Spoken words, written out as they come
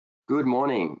Good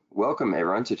morning. Welcome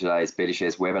everyone to today's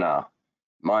BetaShares webinar.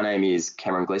 My name is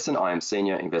Cameron Gleeson. I am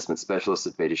Senior Investment Specialist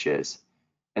at BetaShares,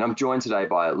 and I'm joined today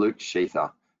by Luke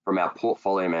Sheather from our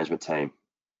portfolio management team.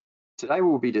 Today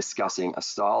we'll be discussing a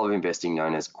style of investing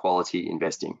known as quality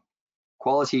investing.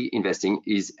 Quality investing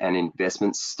is an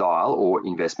investment style or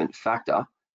investment factor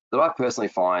that I personally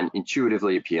find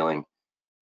intuitively appealing.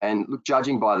 And look,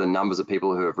 judging by the numbers of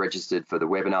people who have registered for the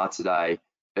webinar today,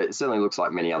 it certainly looks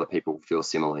like many other people feel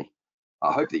similarly.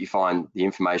 I hope that you find the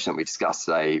information that we discussed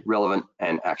today relevant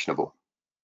and actionable.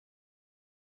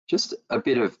 Just a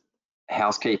bit of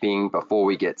housekeeping before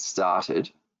we get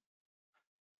started.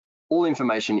 All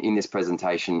information in this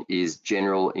presentation is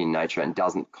general in nature and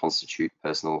doesn't constitute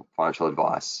personal financial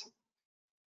advice.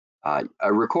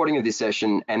 A recording of this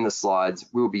session and the slides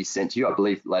will be sent to you, I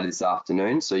believe, later this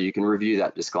afternoon, so you can review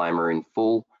that disclaimer in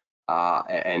full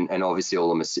and obviously all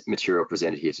the material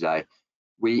presented here today.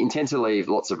 We intend to leave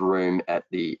lots of room at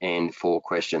the end for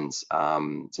questions.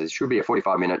 So this should be a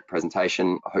 45-minute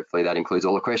presentation. Hopefully that includes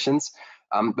all the questions.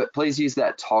 But please use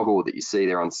that toggle that you see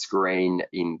there on screen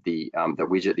in the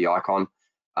widget, the icon.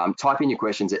 Type in your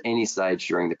questions at any stage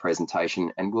during the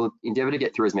presentation, and we'll endeavour to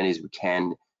get through as many as we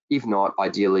can. If not,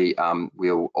 ideally,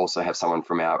 we'll also have someone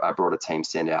from our broader team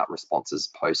send out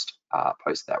responses post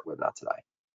that webinar today.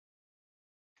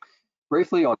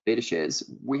 Briefly on BetaShares,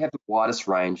 we have the widest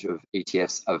range of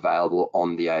ETFs available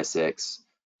on the ASX.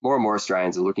 More and more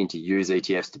Australians are looking to use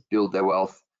ETFs to build their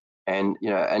wealth, and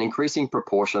an increasing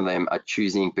proportion of them are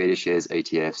choosing BetaShares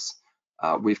ETFs.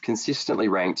 We've consistently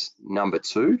ranked number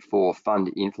 2 for fund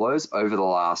inflows over the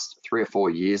last 3 or 4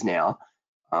 years now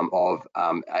of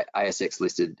ASX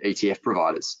listed ETF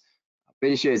providers.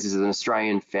 BetaShares is an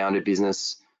Australian founded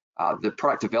business. The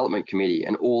product development committee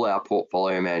and all our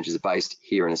portfolio managers are based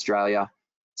here in Australia.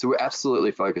 So we're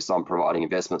absolutely focused on providing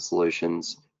investment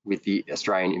solutions with the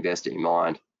Australian investor in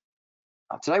mind.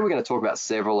 Today we're going to talk about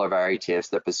several of our ETFs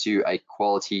that pursue a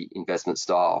quality investment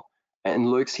style.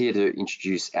 And Luke's here to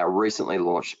introduce our recently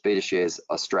launched BetaShares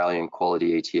Australian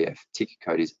Quality ETF. Ticker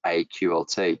code is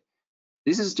AQLT.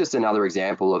 This is just another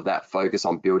example of that focus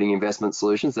on building investment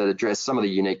solutions that address some of the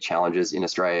unique challenges in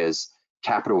Australia's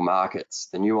capital markets,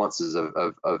 the nuances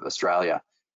of Australia.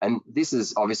 And this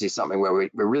is obviously something where we're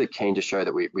really keen to show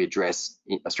that we address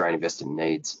Australian investor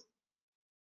needs.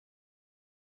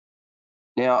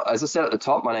 Now, as I said at the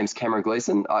top, my name is Cameron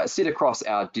Gleeson. I sit across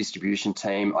our distribution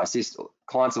team. I assist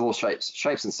clients of all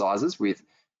shapes and sizes with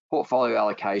portfolio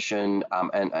allocation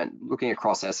and looking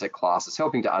across asset classes,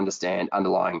 helping to understand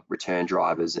underlying return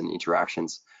drivers and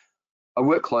interactions. I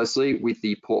work closely with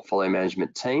the portfolio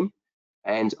management team,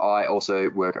 and I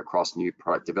also work across new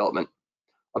product development.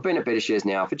 I've been at BetaShares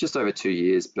now for just over 2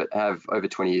 years, but have over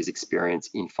 20 years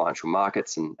experience in financial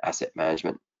markets and asset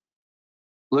management.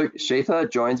 Luke Sheather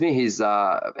joins me. His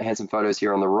handsome photos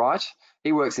here on the right.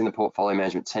 He works in the portfolio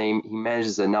management team. He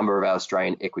manages a number of our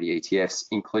Australian equity ETFs,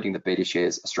 including the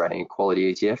BetaShares Australian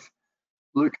Quality ETF.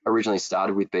 Luke originally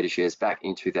started with BetaShares back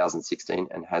in 2016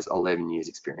 and has 11 years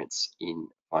experience in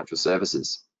financial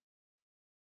services.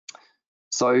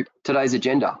 So today's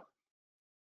agenda,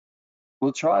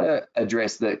 we'll try to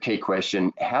address the key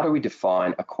question, how do we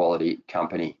define a quality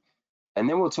company? And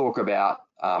then we'll talk about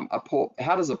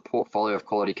how does a portfolio of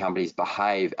quality companies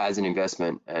behave as an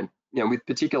investment, and with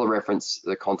particular reference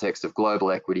to the context of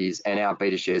global equities and our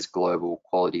BetaShares Global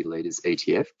Quality Leaders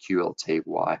ETF,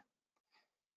 QLTY.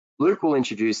 Luke will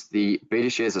introduce the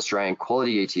BetaShares Australian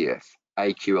Quality ETF,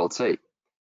 AQLT.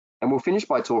 And we'll finish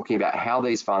by talking about how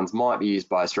these funds might be used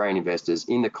by Australian investors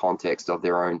in the context of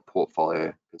their own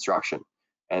portfolio construction.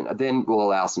 And then we'll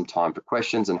allow some time for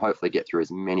questions and hopefully get through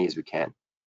as many as we can.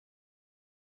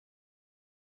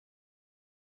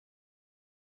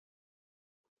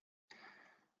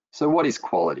 So what is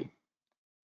quality?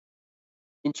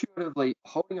 Intuitively,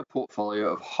 holding a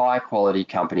portfolio of high quality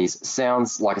companies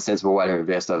sounds like a sensible way to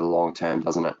invest over the long term,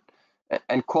 doesn't it?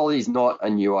 And quality is not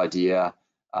a new idea.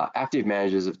 Active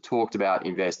managers have talked about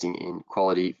investing in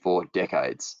quality for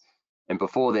decades. And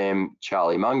before them,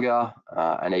 Charlie Munger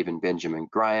and even Benjamin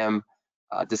Graham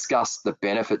discussed the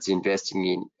benefits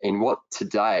investing in what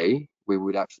today we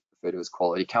would actually refer to as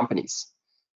quality companies.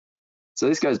 So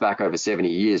this goes back over 70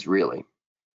 years, really.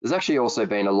 There's actually also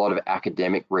been a lot of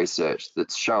academic research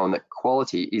that's shown that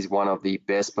quality is one of the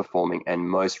best performing and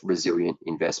most resilient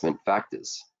investment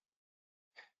factors.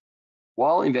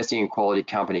 While investing in quality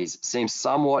companies seems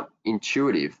somewhat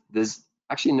intuitive, there's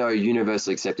actually no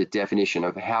universally accepted definition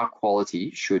of how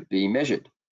quality should be measured.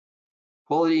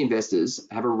 Quality investors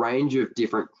have a range of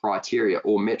different criteria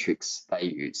or metrics they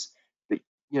use, but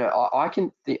I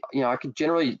can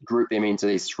generally group them into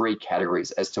these three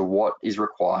categories as to what is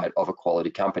required of a quality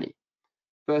company.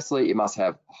 Firstly, it must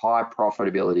have high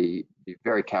profitability, be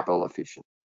very capital efficient.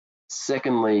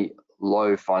 Secondly,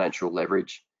 low financial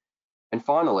leverage. And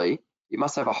finally, it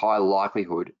must have a high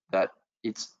likelihood that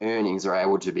its earnings are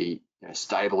able to be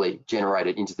stably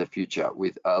generated into the future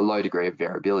with a low degree of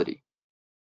variability.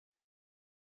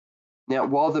 Now,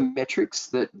 while the metrics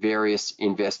that various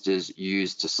investors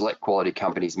use to select quality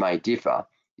companies may differ,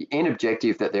 the end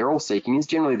objective that they're all seeking is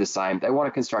generally the same. They want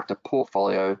to construct a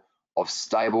portfolio of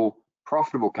stable,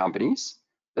 profitable companies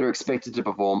that are expected to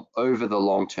perform over the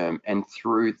long term and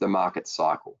through the market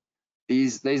cycle.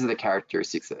 These are the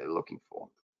characteristics that they're looking for.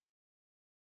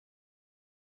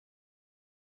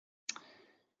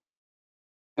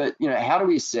 But how do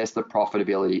we assess the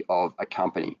profitability of a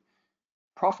company?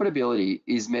 Profitability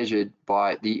is measured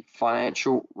by the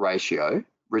financial ratio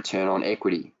return on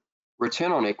equity.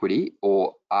 Return on equity,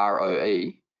 or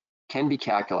ROE, can be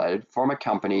calculated from a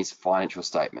company's financial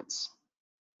statements.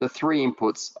 The three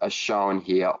inputs are shown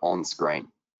here on screen.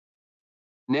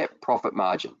 Net profit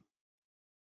margin.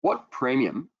 What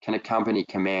premium can a company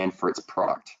command for its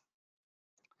product?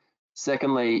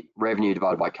 Secondly, revenue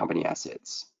divided by company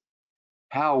assets.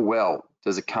 How well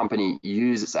does a company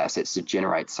use its assets to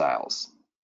generate sales?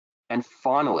 And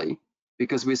finally,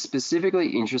 because we're specifically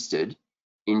interested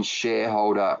in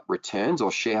shareholder returns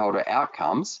or shareholder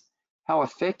outcomes, how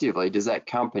effectively does that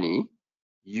company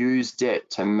use debt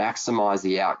to maximize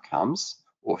the outcomes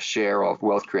or share of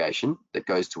wealth creation that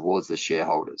goes towards the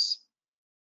shareholders?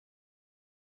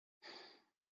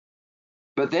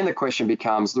 But then the question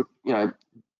becomes, look,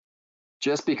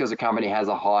 just because a company has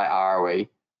a high ROE,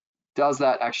 does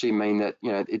that actually mean that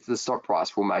it's the stock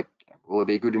price will it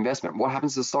be a good investment? What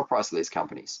happens to the stock price of these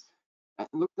companies?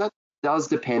 Look, that does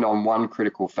depend on one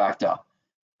critical factor.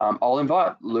 I'll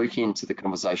invite Luke into the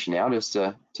conversation now just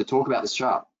to talk about this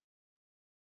chart.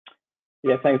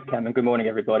 Yeah, thanks, Cameron. Good morning,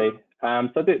 everybody.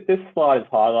 So this slide is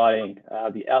highlighting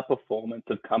the outperformance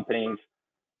of companies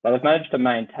that have managed to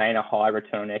maintain a high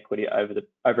return on equity over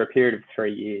a period of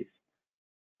 3 years.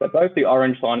 So both the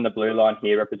orange line and the blue line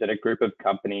here represent a group of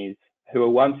companies who were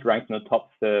once ranked in the top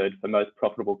third for most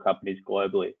profitable companies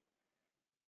globally.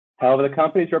 However, the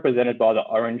companies represented by the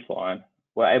orange line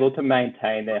were able to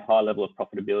maintain their high level of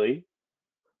profitability,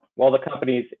 while the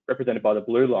companies represented by the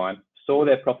blue line saw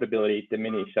their profitability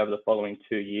diminish over the following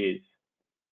 2 years.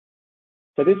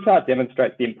 So this chart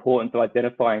demonstrates the importance of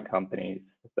identifying companies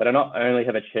that not only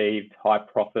have achieved high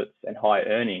profits and high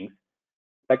earnings,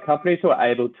 but companies who are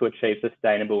able to achieve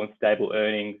sustainable and stable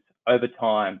earnings over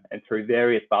time and through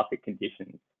various market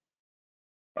conditions.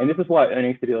 And this is why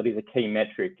earnings stability is a key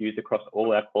metric used across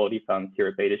all our quality funds here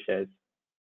at BetaShares.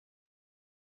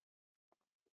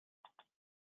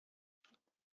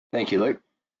 Thank you, Luke.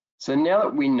 So now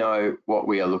that we know what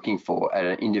we are looking for at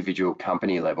an individual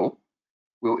company level,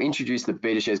 we'll introduce the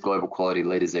BetaShares Global Quality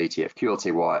Leaders ETF,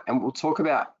 QLTY, and we'll talk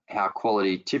about how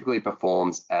quality typically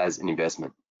performs as an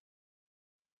investment.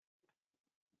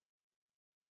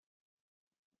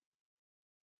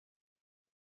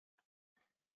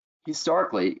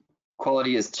 Historically,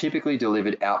 quality has typically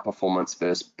delivered outperformance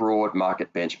versus broad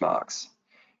market benchmarks.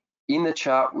 In the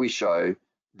chart, we show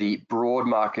the broad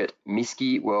market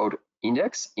MSCI World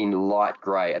Index in light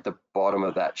grey at the bottom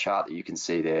of that chart that you can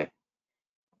see there.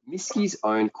 MSCI's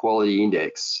own quality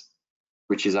index,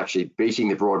 which is actually beating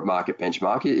the broad market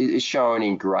benchmark, is shown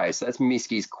in grey. So that's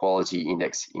MSCI's quality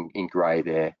index in grey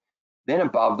there. Then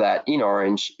above that in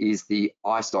orange is the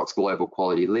iStocks Global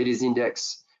Quality Leaders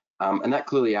Index. And that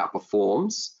clearly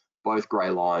outperforms both grey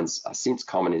lines since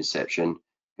common inception,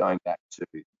 going back to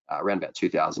around about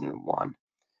 2001.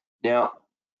 Now,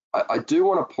 I do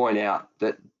want to point out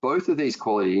that both of these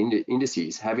quality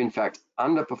indices have in fact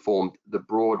underperformed the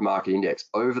broad market index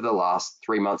over the last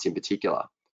 3 months in particular,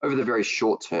 over the very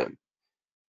short term.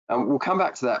 We'll come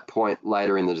back to that point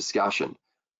later in the discussion.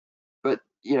 But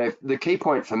the key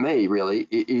point for me really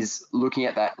is looking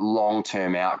at that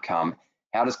long-term outcome.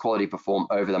 How does quality perform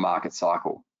over the market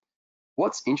cycle?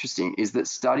 What's interesting is that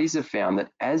studies have found that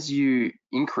as you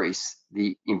increase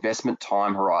the investment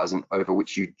time horizon over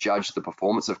which you judge the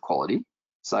performance of quality,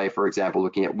 say, for example,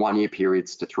 looking at 1 year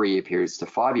periods to 3 year periods to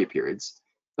 5 year periods,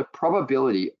 the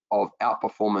probability of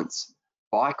outperformance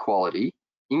by quality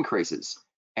increases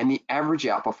and the average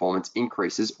outperformance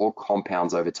increases or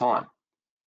compounds over time.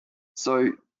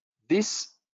 So this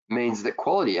means that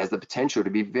quality has the potential to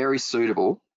be very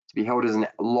suitable to be held as a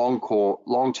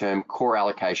long-term core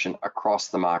allocation across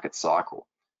the market cycle.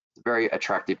 It's a very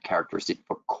attractive characteristic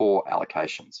for core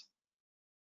allocations.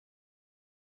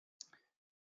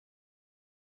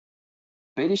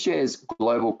 BetaShares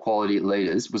Global Quality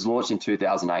Leaders was launched in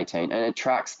 2018, and it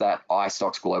tracks that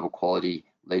iStocks Global Quality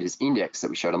Leaders Index that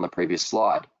we showed on the previous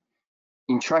slide.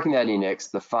 In tracking that index,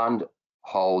 the fund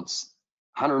holds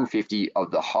 150 of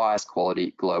the highest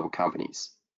quality global companies.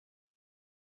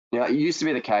 Now, it used to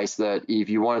be the case that if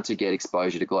you wanted to get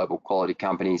exposure to global quality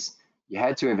companies, you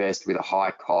had to invest with a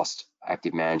high cost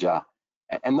active manager.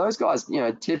 And those guys,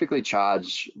 typically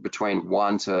charge between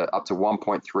 1 to up to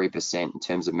 1.3% in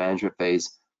terms of management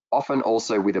fees, often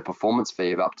also with a performance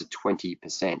fee of up to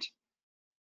 20%.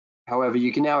 However,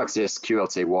 you can now access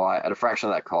QLTY at a fraction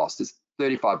of that cost. It's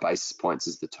 35 basis points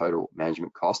is the total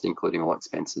management cost, including all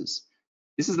expenses.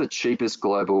 This is the cheapest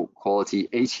global quality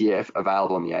ETF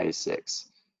available on the ASX.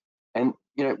 And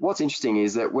what's interesting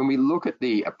is that when we look at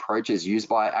the approaches used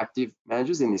by active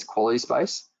managers in this quality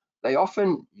space, they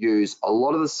often use a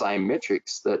lot of the same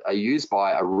metrics that are used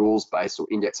by a rules-based or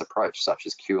index approach, such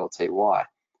as QLTY.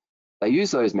 They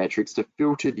use those metrics to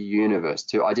filter the universe,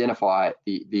 to identify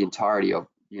the entirety of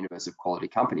the universe of quality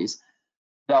companies.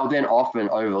 They'll then often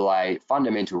overlay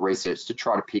fundamental research to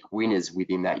try to pick winners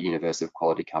within that universe of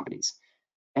quality companies.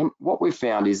 And what we've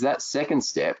found is that second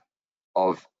step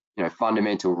of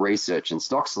fundamental research and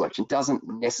stock selection doesn't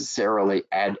necessarily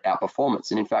add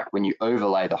outperformance. And in fact, when you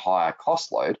overlay the higher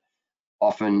cost load,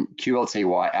 often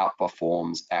QLTY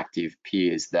outperforms active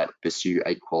peers that pursue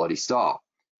a quality style.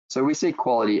 So we see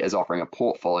quality as offering a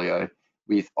portfolio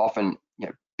with often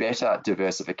better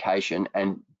diversification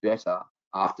and better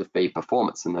after fee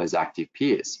performance than those active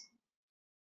peers.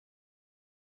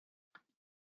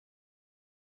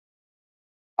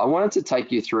 I wanted to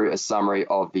take you through a summary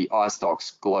of the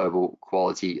iStocks Global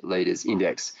Quality Leaders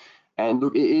Index. And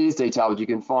look, it is detailed. You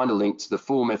can find a link to the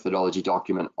full methodology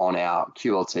document on our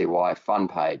QLTY fund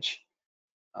page.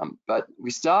 But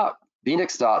the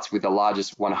index starts with the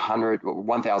largest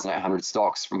 1,800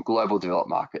 stocks from global developed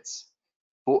markets.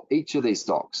 For each of these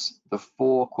stocks, the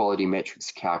 4 quality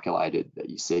metrics calculated that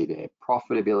you see there: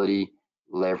 profitability,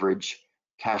 leverage,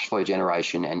 cash flow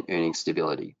generation, and earning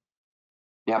stability.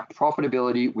 Now,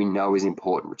 profitability we know is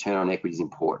important, return on equity is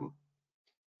important.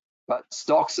 But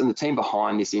stocks and the team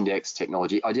behind this index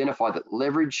technology identified that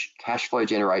leverage, cash flow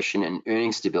generation, and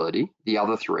earning stability, the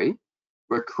other 3,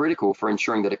 were critical for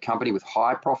ensuring that a company with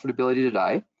high profitability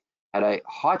today had a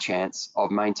high chance of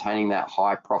maintaining that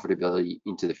high profitability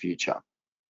into the future.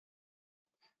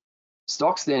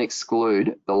 Stocks then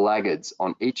exclude the laggards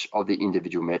on each of the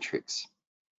individual metrics.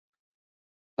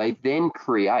 They then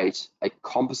create a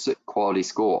composite quality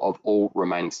score of all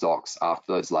remaining stocks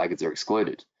after those laggards are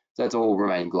excluded. So that's all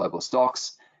remaining global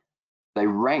stocks. They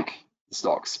rank the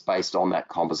stocks based on that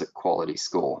composite quality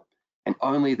score, and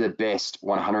only the best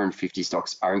 150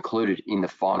 stocks are included in the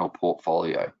final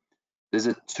portfolio. There's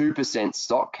a 2%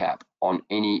 stock cap on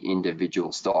any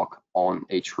individual stock on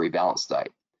each rebalance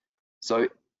date. So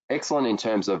excellent in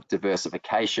terms of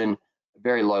diversification,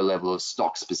 very low level of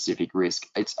stock specific risk.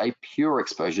 It's a pure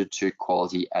exposure to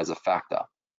quality as a factor.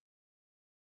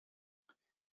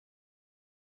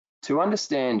 To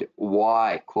understand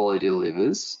why quality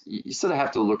delivers, you sort of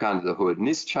have to look under the hood. And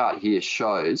this chart here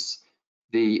shows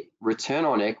the return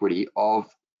on equity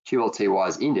of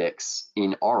QLTY's index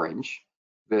in orange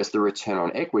versus the return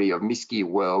on equity of MSCI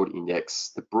World Index,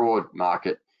 the broad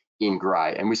market, in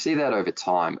grey. And we see that over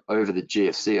time, over the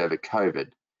GFC, over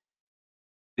COVID.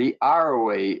 The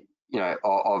ROE,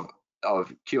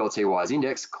 of QLTY's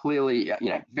index clearly,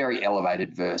 very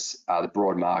elevated versus the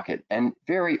broad market, and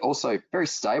very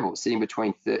stable, sitting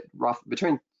between 30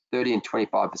 and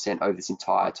 25% over this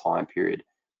entire time period,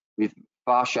 with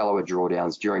far shallower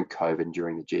drawdowns during COVID and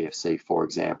during the GFC, for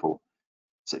example.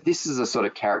 So this is a sort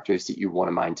of characteristic you want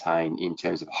to maintain in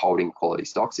terms of holding quality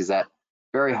stocks, is that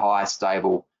very high,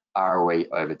 stable ROE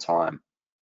over time.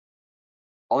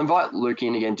 I'll invite Luke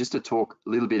in again just to talk a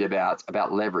little bit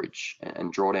about leverage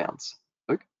and drawdowns.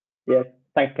 Luke? Yeah,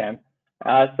 thanks, Cam.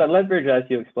 So leverage, as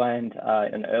you explained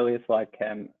in an earlier slide,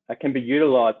 Cam, can be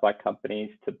utilised by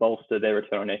companies to bolster their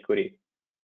return on equity.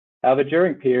 However,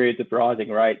 during periods of rising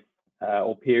rates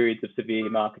or periods of severe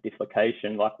market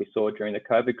dislocation, like we saw during the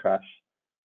COVID crash,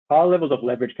 high levels of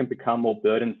leverage can become more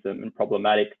burdensome and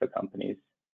problematic for companies.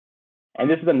 And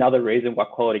this is another reason why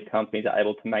quality companies are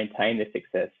able to maintain their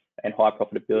success and high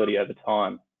profitability over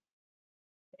time.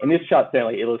 And this chart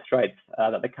certainly illustrates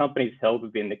that the companies held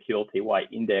within the QLTY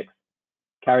index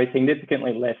carry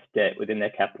significantly less debt within their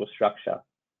capital structure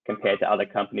compared to other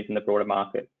companies in the broader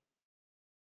market.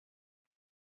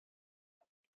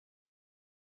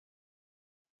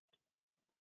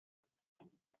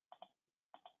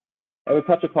 And we've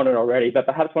touched upon it already, but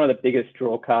perhaps one of the biggest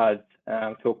draw cards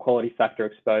to a quality factor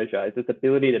exposure is its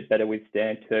ability to better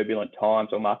withstand turbulent times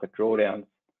or market drawdowns.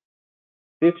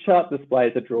 This chart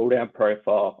displays a drawdown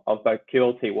profile of both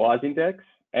QLTY's index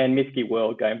and MSCI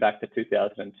World going back to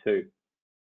 2002.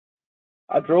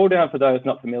 A drawdown, for those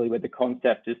not familiar with the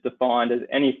concept, is defined as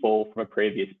any fall from a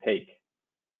previous peak.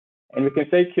 And we can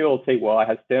see QLTY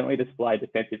has certainly displayed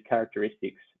defensive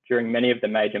characteristics during many of the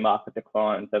major market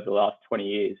declines over the last 20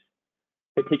 years,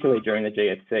 particularly during the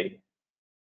GFC.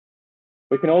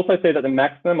 We can also see that the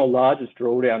maximum or largest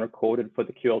drawdown recorded for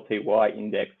the QLTY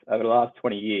index over the last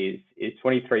 20 years is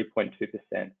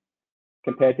 23.2%,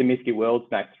 compared to MSCI World's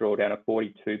max drawdown of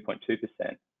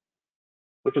 42.2%,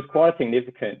 which is quite a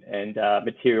significant and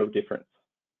material difference.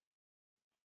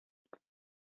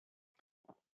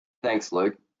 Thanks,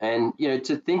 Luke. And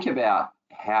to think about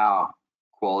how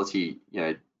quality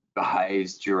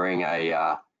behaves during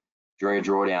a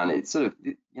drawdown, it's sort of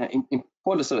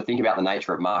important to sort of think about the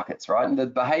nature of markets, right? And the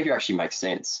behavior actually makes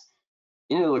sense.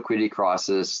 In a liquidity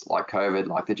crisis like COVID,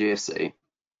 like the GFC,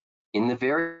 in the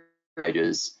very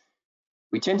stages,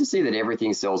 we tend to see that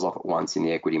everything sells off at once in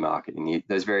the equity market in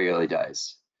those very early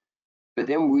days. But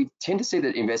then we tend to see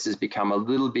that investors become a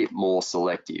little bit more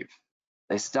selective.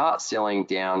 They start selling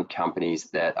down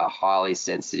companies that are highly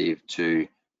sensitive to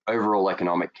overall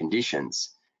economic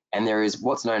conditions. And there is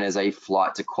what's known as a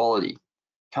flight to quality.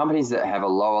 Companies that have a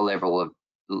lower level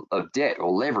of debt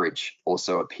or leverage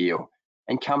also appeal.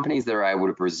 And companies that are able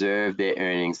to preserve their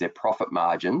earnings, their profit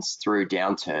margins through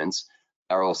downturns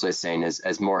are also seen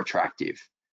as more attractive.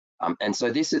 And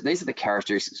so these are the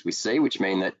characteristics we see, which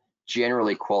mean that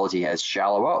generally quality has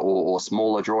shallower or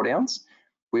smaller drawdowns.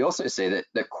 We also see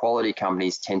that quality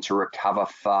companies tend to recover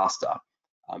faster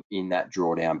in that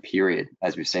drawdown period,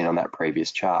 as we've seen on that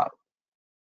previous chart.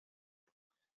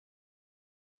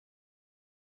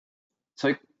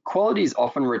 So quality is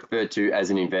often referred to as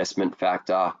an investment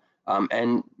factor,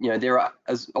 and there are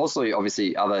also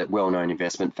obviously other well-known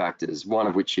investment factors, one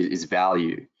of which is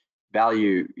value.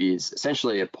 Value is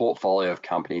essentially a portfolio of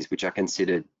companies which are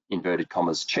considered, inverted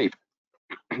commas, cheap.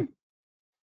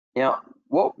 Now,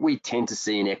 what we tend to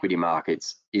see in equity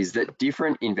markets is that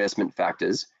different investment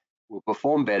factors will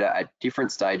perform better at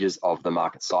different stages of the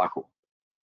market cycle.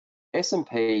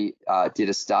 S&P did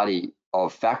a study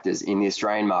of factors in the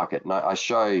Australian market, and I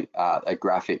show a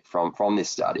graphic from this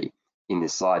study in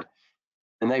this slide.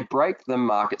 And they break the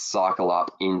market cycle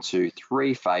up into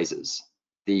 3 phases.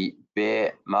 The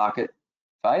bear market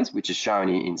phase, which is shown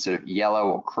in sort of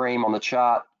yellow or cream on the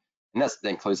chart, and that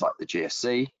includes like the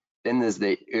GFC. Then there's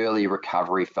the early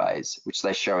recovery phase, which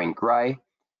they show in gray,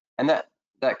 and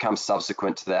that comes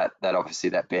subsequent to that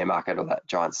obviously that bear market or that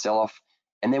giant sell-off.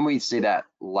 And then we see that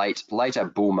later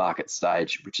bull market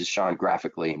stage, which is shown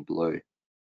graphically in blue.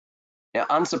 Now,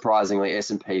 unsurprisingly,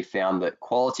 S&P found that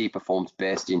quality performs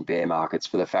best in bear markets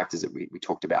for the factors that we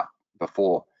talked about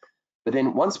before. But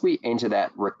then once we enter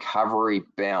that recovery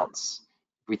bounce,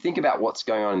 if we think about what's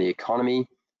going on in the economy,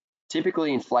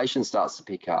 typically inflation starts to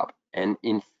pick up, and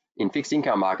in fixed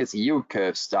income markets, yield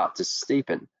curves start to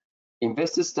steepen.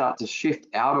 Investors start to shift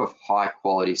out of high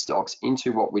quality stocks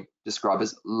into what we describe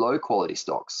as low quality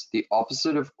stocks. The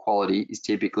opposite of quality is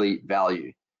typically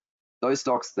value. Those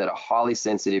stocks that are highly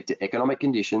sensitive to economic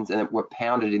conditions and that were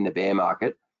pounded in the bear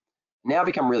market now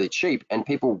become really cheap, and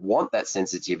people want that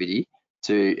sensitivity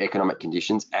to economic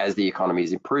conditions as the economy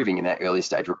is improving in that early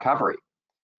stage recovery.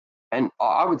 And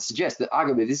I would suggest that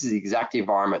arguably this is the exact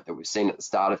environment that we've seen at the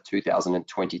start of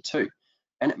 2022.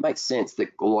 And it makes sense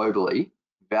that globally,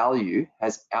 value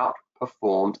has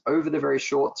outperformed over the very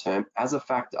short term as a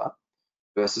factor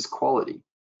versus quality.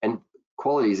 And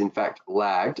quality has in fact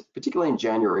lagged, particularly in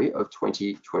January of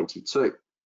 2022.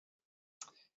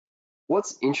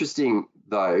 What's interesting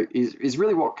though is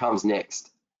really what comes next,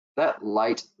 that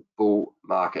late bull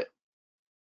market.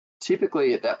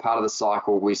 Typically at that part of the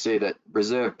cycle, we see that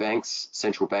reserve banks,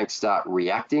 central banks start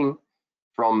reacting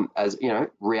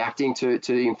reacting to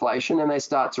inflation, and they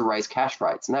start to raise cash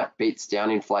rates, and that beats down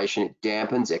inflation, it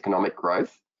dampens economic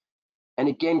growth. And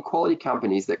again, quality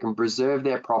companies that can preserve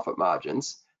their profit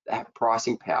margins, that have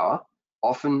pricing power,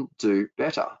 often do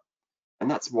better. And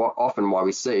that's often why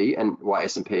we see, and why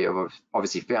S&P have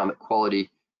obviously found that quality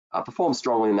performs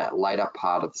strongly in that later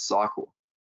part of the cycle.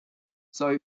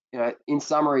 So, in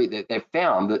summary, they've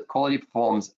found that quality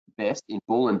performs best in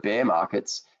bull and bear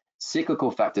markets. Cyclical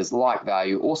factors like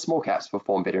value or small caps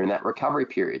perform better in that recovery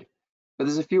period. But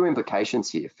there's a few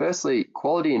implications here. Firstly,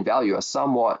 quality and value are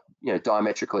somewhat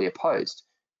diametrically opposed.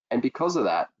 And because of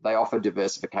that, they offer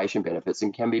diversification benefits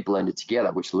and can be blended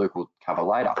together, which Luke will cover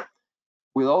later.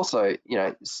 We'll also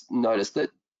notice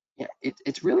that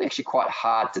it's really actually quite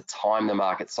hard to time the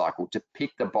market cycle, to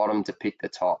pick the bottom, to pick the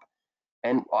top.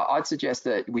 And I'd suggest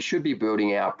that we should be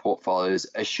building our portfolios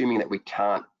assuming that we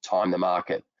can't time the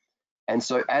market. And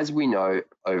so as we know,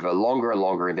 over longer and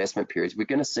longer investment periods, we're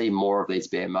going to see more of these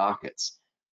bear markets.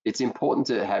 It's important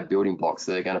to have building blocks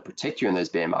that are going to protect you in those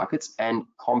bear markets and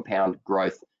compound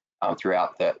growth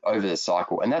throughout over the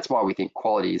cycle. And that's why we think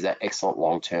quality is that excellent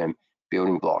long-term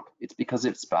building block. It's because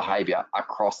of its behavior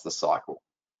across the cycle.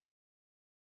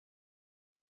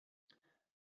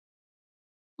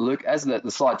 Luke, as the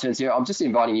slide turns here, I'm just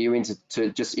inviting you in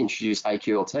to just introduce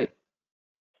AQLT.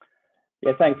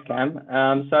 Yeah, thanks, Cam.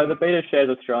 So the BetaShares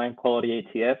Australian Quality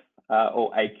ETF,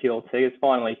 or AQLT, is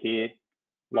finally here,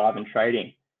 live and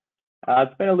trading.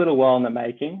 It's been a little while in the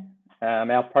making.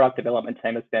 Our product development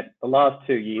team has spent the last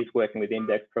 2 years working with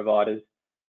index providers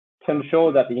to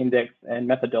ensure that the index and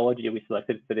methodology we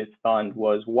selected for this fund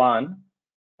was, one,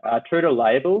 true to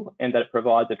label, and that it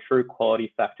provides a true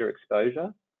quality factor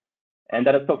exposure, and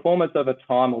that its performance over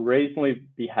time will reasonably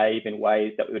behave in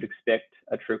ways that we would expect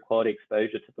a true quality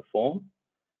exposure to perform.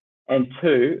 And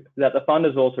two, that the fund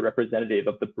is also representative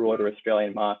of the broader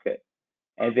Australian market,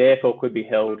 and therefore could be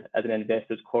held as an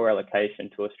investor's core allocation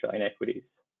to Australian equities.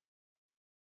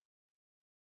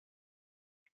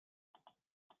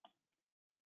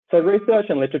 So research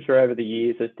and literature over the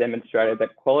years has demonstrated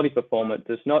that quality performance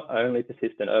is not only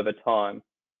persistent over time,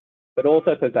 but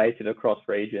also pervasive across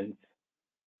regions.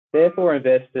 Therefore,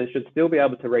 investors should still be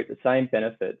able to reap the same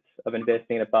benefits of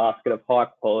investing in a basket of high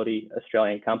quality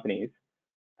Australian companies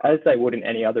as they would in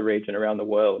any other region around the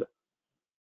world.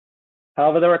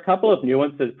 However, there are a couple of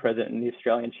nuances present in the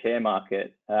Australian share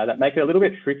market that make it a little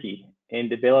bit tricky in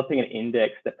developing an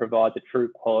index that provides a true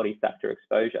quality factor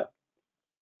exposure.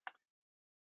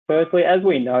 Firstly, as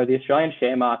we know, the Australian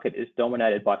share market is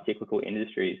dominated by cyclical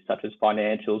industries such as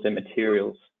financials and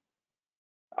materials.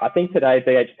 I think today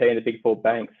BHP and the big four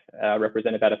banks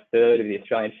represent about a third of the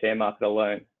Australian share market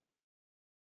alone.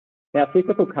 Now,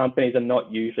 cyclical companies are not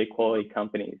usually quality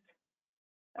companies,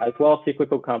 as while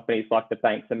cyclical companies like the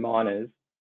banks and miners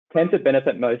tend to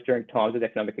benefit most during times of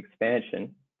economic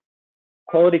expansion,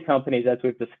 quality companies, as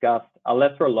we've discussed, are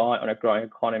less reliant on a growing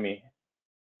economy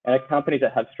and are companies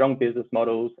that have strong business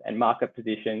models and market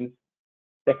positions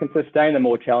that can sustain the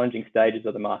more challenging stages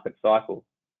of the market cycle.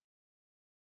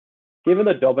 Given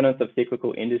the dominance of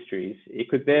cyclical industries, it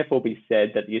could therefore be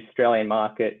said that the Australian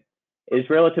market is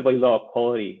relatively lower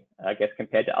quality, I guess,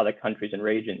 compared to other countries and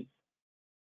regions.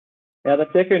 Now, the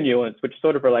second nuance, which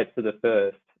sort of relates to the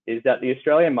first, is that the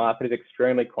Australian market is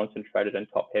extremely concentrated and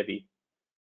top-heavy,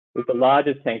 with the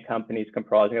largest 10 companies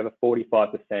comprising over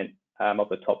 45% of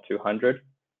the top 200,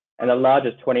 and the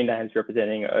largest 20 names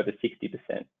representing over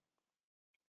 60%.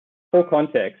 For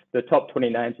context, the top 20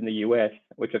 names in the US,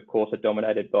 which of course are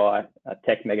dominated by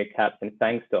tech mega caps and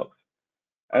FANG stocks,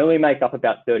 only make up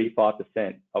about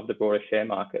 35% of the broader share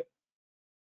market.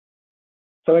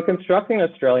 So in constructing an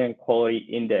Australian quality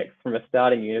index from a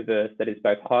starting universe that is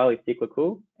both highly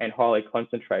cyclical and highly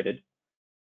concentrated,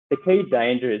 the key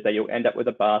danger is that you'll end up with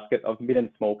a basket of mid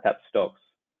and small cap stocks,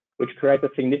 which creates a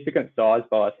significant size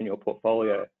bias in your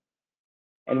portfolio.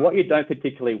 And what you don't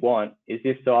particularly want is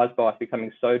this size bias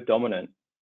becoming so dominant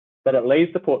that it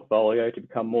leaves the portfolio to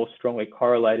become more strongly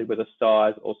correlated with a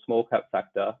size or small cap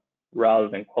factor rather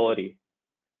than quality.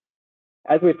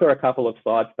 As we saw a couple of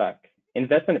slides back,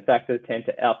 investment factors tend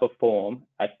to outperform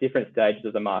at different stages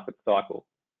of the market cycle,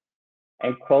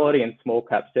 and quality and small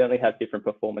caps certainly have different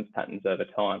performance patterns over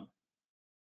time.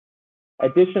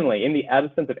 Additionally, in the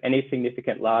absence of any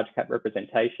significant large cap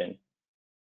representation,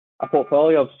 a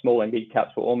portfolio of small and mid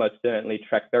caps will almost certainly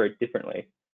track very differently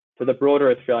to the broader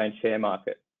Australian share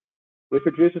market, which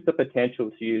reduces the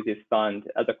potential to use this fund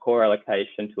as a core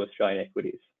allocation to Australian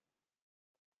equities.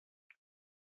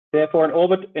 Therefore,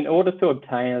 in order to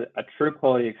obtain a true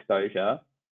quality exposure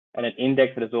and an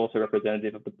index that is also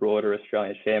representative of the broader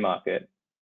Australian share market,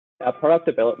 our product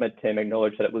development team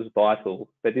acknowledged that it was vital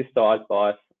for this size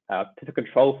bias, to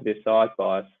control for this size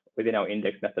bias within our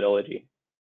index methodology.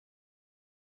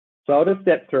 So I'll just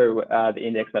step through the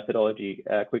index methodology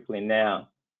quickly now.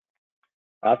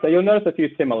 So you'll notice a few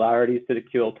similarities to the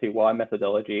QLTY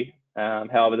methodology.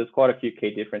 However, there's quite a few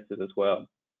key differences as well.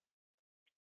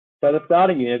 So the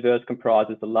starting universe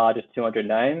comprises the largest 200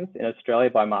 names in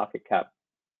Australia by market cap.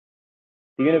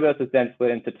 The universe is then split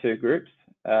into two groups.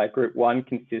 Group 1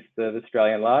 consists of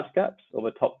Australian large caps, or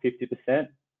the top 50%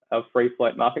 of free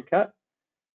float market cap.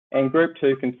 And Group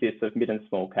 2 consists of mid and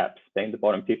small caps, being the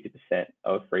bottom 50%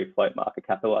 of free float market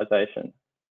capitalisation.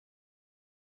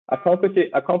 A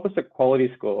composite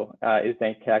quality score is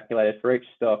then calculated for each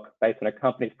stock based on a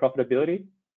company's profitability,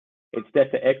 its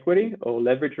debt to equity or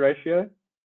leverage ratio,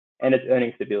 and its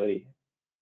earning stability.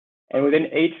 And within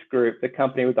each group, the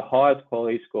company with the highest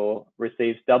quality score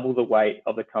receives double the weight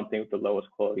of the company with the lowest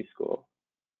quality score.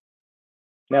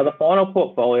 Now, the final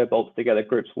portfolio bolts together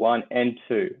groups 1 and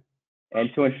 2, and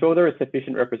to ensure there is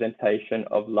sufficient representation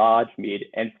of large, mid,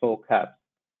 and small caps,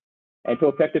 and to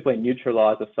effectively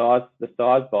neutralize the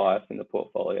size bias in the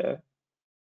portfolio,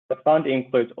 the fund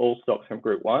includes all stocks from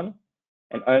Group 1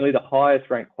 and only the highest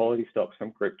ranked quality stocks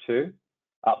from Group 2,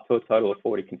 up to a total of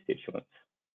 40 constituents.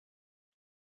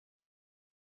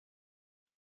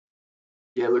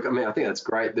 Yeah, look, I mean, I think that's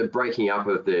great. The breaking up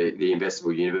of the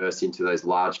investable universe into those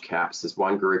large caps as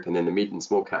one group, and then the mid and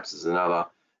small caps as another.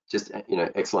 Just, you know,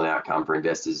 excellent outcome for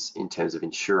investors in terms of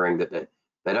ensuring that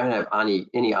they don't have any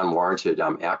unwarranted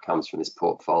outcomes from this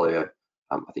portfolio.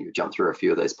 I think we jumped through a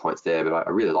few of those points there, but I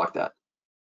really like that.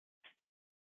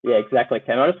 Yeah, exactly,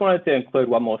 Ken. I just wanted to include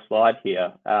one more slide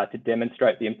here to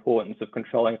demonstrate the importance of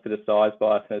controlling for the size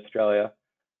bias in Australia,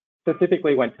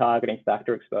 specifically when targeting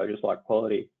factor exposures like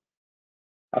quality.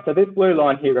 So this blue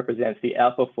line here represents the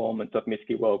outperformance of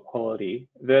MSCI World Quality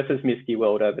versus MSCI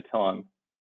World over time.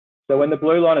 So when the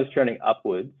blue line is trending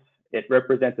upwards, it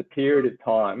represents a period of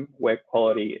time where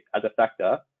quality as a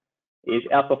factor is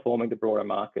outperforming the broader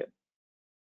market.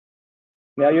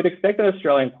 Now, you'd expect an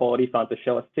Australian quality fund to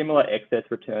show a similar excess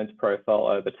returns profile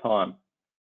over time.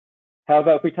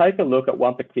 However, if we take a look at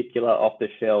one particular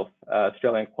off-the-shelf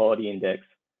Australian quality index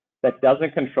that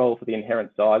doesn't control for the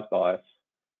inherent size bias,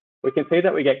 we can see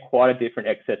that we get quite a different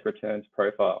excess returns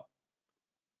profile.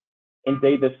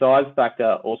 Indeed, the size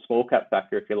factor, or small cap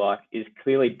factor, if you like, is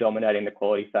clearly dominating the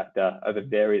quality factor over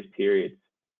various periods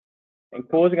and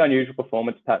causing unusual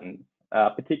performance patterns,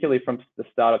 particularly from the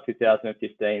start of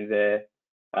 2015 there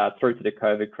through to the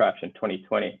COVID crash in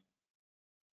 2020.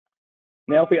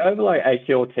 Now, if we overlay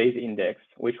AQLT's index,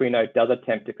 which we know does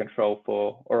attempt to control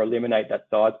for or eliminate that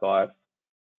size bias,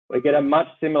 we get a much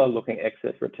similar looking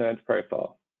excess returns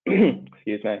profile,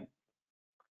 excuse me,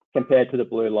 compared to the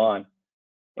blue line,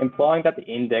 implying that the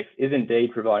index is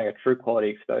indeed providing a true quality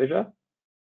exposure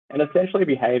and essentially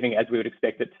behaving as we would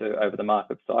expect it to over the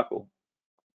market cycle.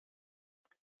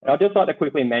 And I'd just like to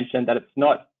quickly mention that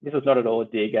this is not at all a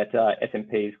dig at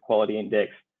S&P's quality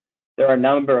index. There are a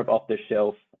number of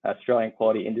off-the-shelf Australian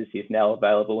quality indices now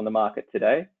available in the market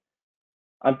today.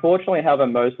 Unfortunately, however,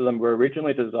 most of them were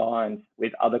originally designed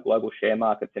with other global share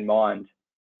markets in mind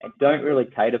and don't really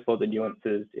cater for the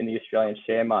nuances in the Australian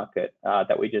share market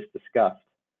that we just discussed,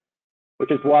 which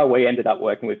is why we ended up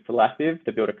working with Selective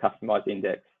to build a customized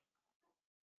index.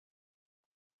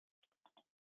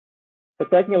 So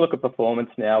taking a look at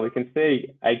performance now, we can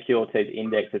see AQLT's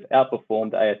index has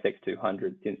outperformed the ASX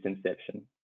 200 since inception.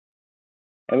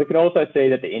 And we can also see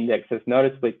that the index has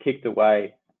noticeably kicked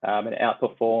away and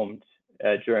outperformed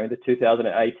during the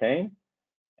 2018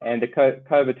 and the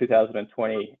COVID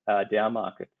 2020 down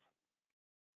markets.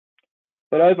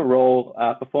 But overall,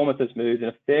 performance has moved in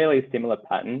a fairly similar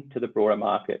pattern to the broader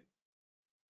market.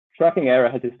 Tracking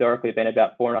error has historically been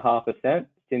about 4.5%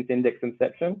 since index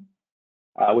inception,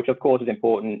 which of course is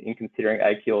important in considering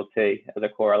AQLT as a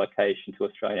core allocation to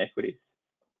Australian equities.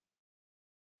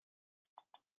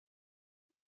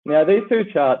 Now, these two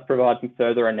charts provide some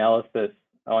further analysis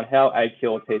on how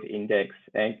AQLT's index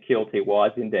and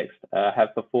QLTY's index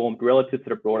have performed relative to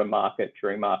the broader market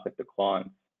during market declines.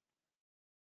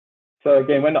 So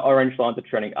again, when the orange lines are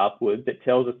trending upwards, it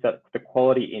tells us that the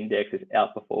quality index is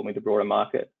outperforming the broader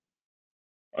market.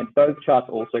 And both charts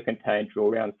also contain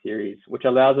drawdown series, which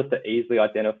allows us to easily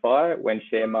identify when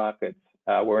share markets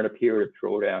were in a period of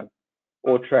drawdown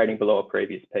or trading below a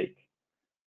previous peak.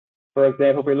 For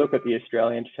example, if we look at the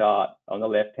Australian chart on the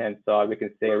left-hand side, we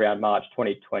can see around March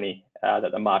 2020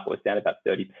 that the market was down about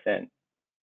 30%.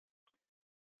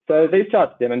 So these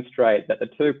charts demonstrate that the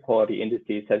two quality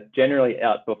indices have generally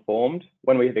outperformed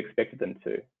when we have expected them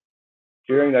to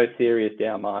during those serious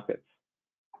down markets.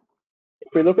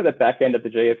 If we look at the back end of the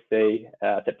GFC,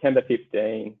 September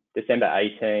 15, December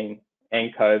 18,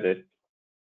 and COVID,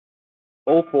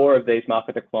 all four of these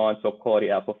market declines saw quality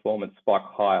outperformance spike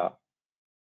higher,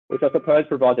 which I suppose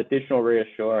provides additional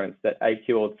reassurance that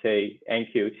AQLT and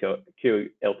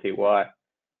QLTY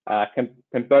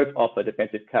can both offer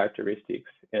defensive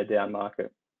characteristics in a down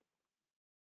market.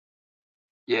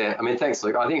 Yeah, I mean, thanks,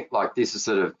 Luke. I think like this is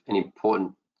sort of an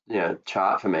important,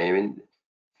 chart for me. I mean,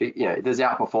 there's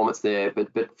outperformance there, but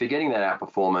forgetting that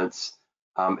outperformance,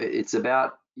 it's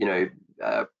about,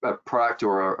 a product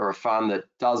or a fund that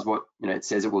does what, it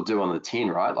says it will do on the tin,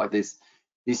 right? Like this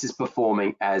is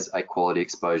performing as a quality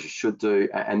exposure should do,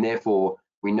 and therefore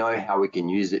We know how we can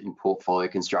use it in portfolio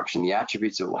construction, the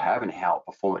attributes it will have and how it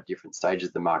perform at different stages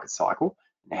of the market cycle,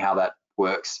 and how that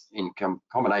works in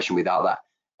combination with other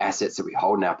assets that we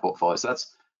hold in our portfolio. So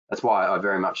that's why I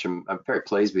very much I'm very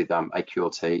pleased with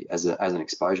AQLT as an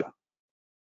exposure.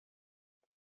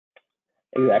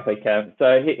 Exactly, Cam.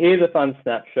 So here's a fun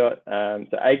snapshot.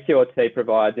 So AQLT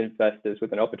provides investors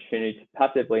with an opportunity to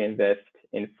passively invest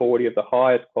in 40 of the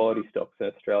highest quality stocks in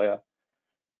Australia.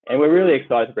 And we're really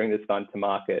excited to bring this fund to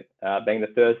market, being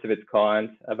the first of its kind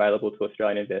available to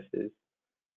Australian investors.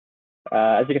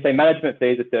 As you can see, management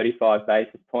fees are 35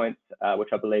 basis points, which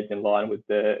I believe is in line with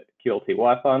the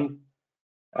QLTY fund.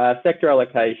 Sector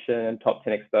allocation and top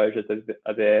 10 exposures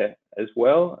are there as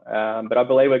well. But I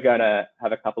believe we're going to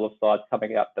have a couple of slides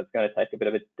coming up that's going to take a bit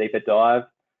of a deeper dive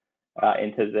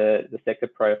into the sector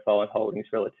profile and holdings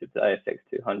relative to ASX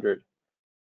 200.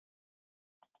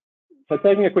 So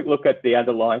taking a quick look at the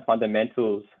underlying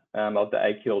fundamentals of the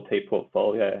AQLT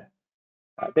portfolio,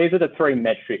 these are the three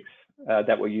metrics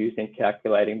that were used in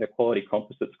calculating the quality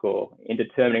composite score in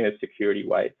determining the security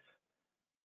weights.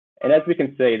 And as we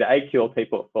can see, the AQLT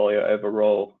portfolio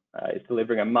overall is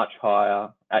delivering a much higher,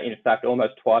 in fact,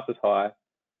 almost twice as high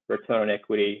return on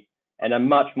equity and a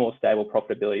much more stable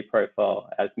profitability profile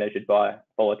as measured by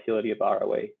volatility of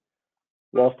ROE,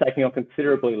 whilst taking on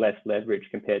considerably less leverage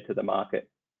compared to the market.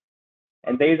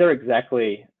 And these are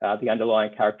exactly the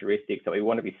underlying characteristics that we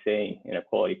want to be seeing in a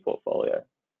quality portfolio.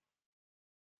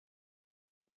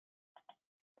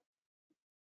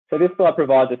 So this slide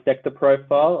provides a sector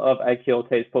profile of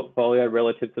AQLT's portfolio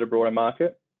relative to the broader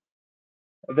market.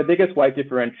 The biggest weight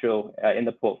differential in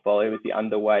the portfolio is the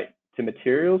underweight to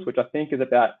materials, which I think is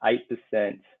about 8%,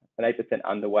 an 8%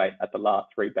 underweight at the last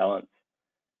rebalance.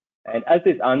 And as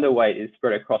this underweight is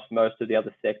spread across most of the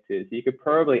other sectors, you could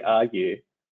probably argue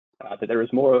that there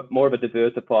is more of a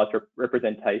diversified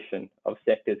representation of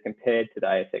sectors compared to the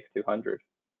ASX 200.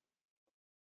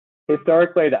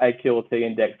 Historically, the AQLT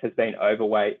index has been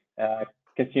overweight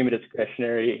consumer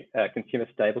discretionary, consumer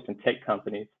staples and tech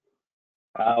companies,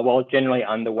 while generally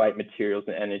underweight materials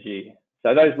and energy.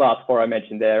 So those last four I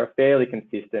mentioned there are fairly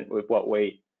consistent with what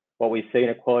we see in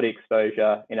a quality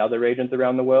exposure in other regions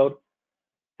around the world.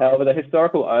 However, the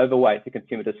historical overweight to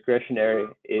consumer discretionary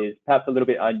is perhaps a little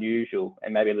bit unusual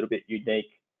and maybe a little bit unique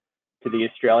to the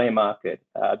Australian market,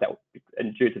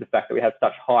 and due to the fact that we have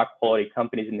such high quality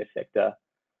companies in this sector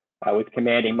with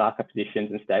commanding market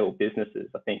positions and stable businesses.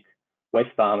 I think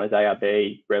Wesfarmers,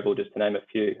 ARB, Breville, just to name a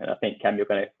few. And I think, Cam, you're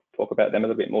going to talk about them in a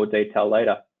little bit more detail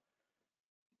later.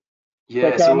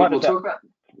 Yeah, so we'll talk about...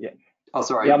 Yeah. Oh,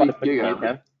 sorry. Yeah, you go.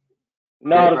 Cam.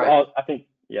 No, yeah, I think,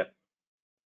 yeah.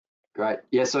 Great.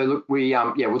 Yeah, so look,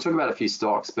 we'll talk about a few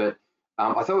stocks, but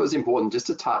I thought it was important just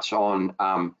to touch on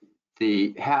how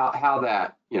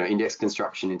that index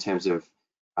construction in terms of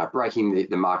breaking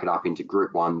the market up into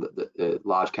group one, the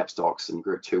large cap stocks, and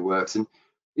group two works. And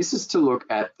this is to look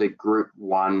at the group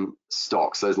one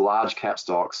stocks, those large cap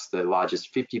stocks, the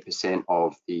largest 50%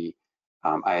 of the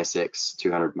ASX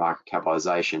 200 market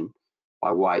capitalization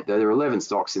by weight. There are 11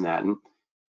 stocks in that. And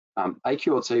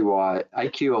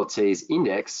AQLT's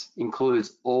index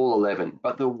includes all 11,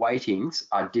 but the weightings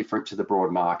are different to the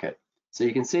broad market. So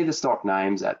you can see the stock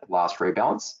names at last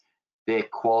rebalance, their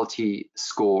quality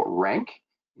score rank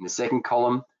in the second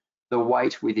column, the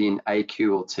weight within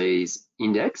AQLT's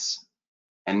index,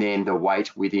 and then the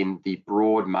weight within the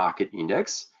broad market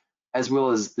index, as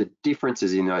well as the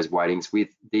differences in those weightings, with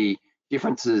the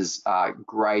differences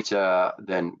greater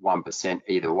than 1%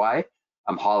 either way,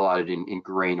 highlighted in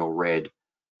green or red.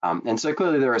 And so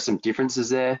clearly there are some differences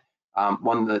there.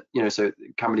 One that, so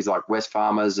companies like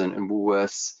Wesfarmers and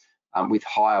Woolworths with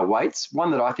higher weights.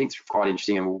 One that I think is quite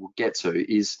interesting and we'll get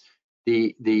to is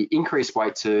the increased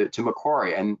weight to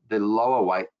Macquarie and the lower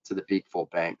weight to the big four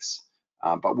banks.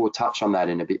 But we'll touch on that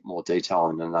in a bit more detail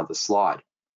in another slide.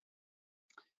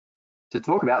 To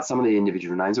talk about some of the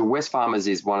individual names, Wesfarmers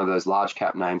is one of those large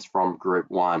cap names from Group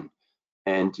 1.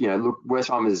 And, look,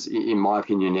 Wesfarmers, in my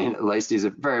opinion, at least, is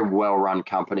a very well-run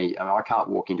company. I mean, I can't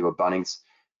walk into a Bunnings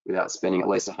without spending at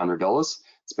least $100,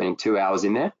 spending 2 hours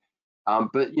in there.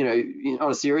 But,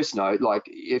 on a serious note, like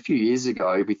a few years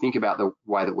ago, if we think about the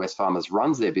way that Wesfarmers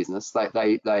runs their business,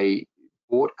 they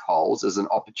bought Coles as an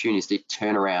opportunistic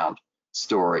turnaround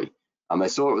story. They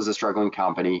saw it was a struggling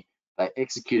company. They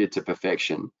executed to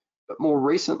perfection. But more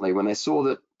recently, when they saw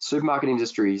that supermarket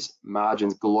industry's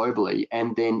margins globally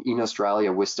and then in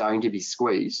Australia were starting to be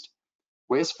squeezed,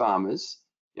 Wesfarmers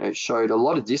showed a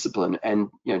lot of discipline and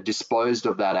disposed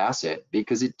of that asset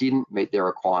because it didn't meet their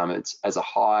requirements as a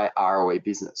high ROE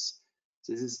business.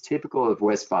 So this is typical of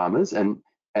Wesfarmers, and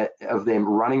of them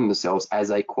running themselves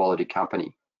as a quality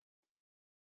company.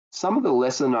 Some of the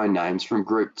lesser known names from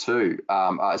Group 2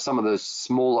 are some of the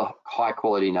smaller high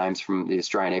quality names from the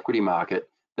Australian equity market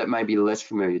that may be less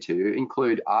familiar to you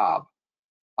include ARB.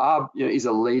 ARB is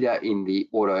a leader in the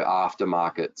auto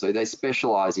aftermarket, so they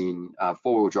specialise in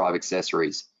four-wheel drive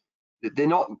accessories. They're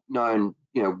not known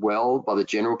well by the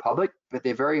general public, but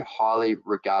they're very highly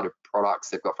regarded products.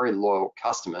 They've got very loyal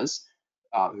customers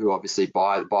who obviously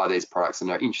buy these products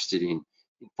and are interested in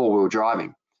four-wheel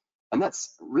driving. And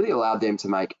that's really allowed them to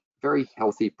make very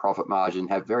healthy profit margin,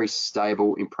 have very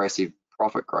stable, impressive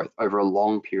profit growth over a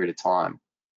long period of time.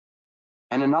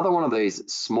 And another one of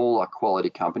these smaller quality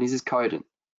companies is Codan.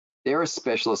 They're a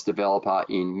specialist developer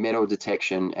in metal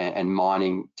detection and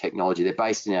mining technology. They're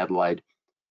based in Adelaide.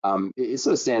 It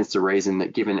sort of stands to reason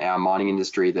that given our mining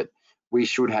industry that we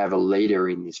should have a leader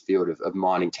in this field of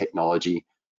mining technology.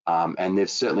 And they've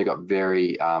certainly got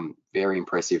very, very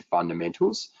impressive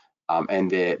fundamentals.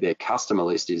 And their customer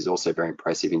list is also very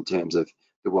impressive in terms of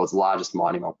the world's largest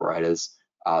mining operators,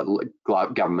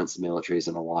 governments, militaries,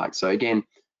 and the like. So again,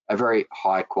 a very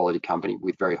high quality company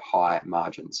with very high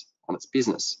margins on its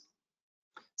business.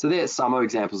 So there's some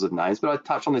examples of names, but I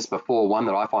touched on this before. One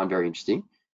that I find very interesting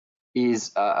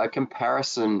is a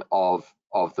comparison of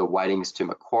the weightings to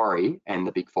Macquarie and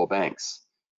the big four banks.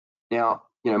 Now,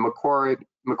 Macquarie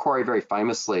very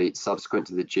famously, subsequent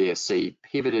to the GFC,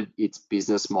 pivoted its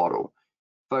business model,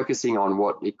 focusing on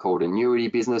what it called annuity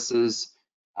businesses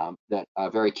that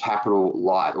are very capital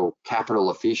light or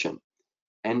capital efficient.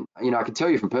 And I can tell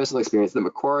you from personal experience that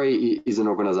Macquarie is an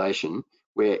organisation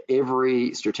where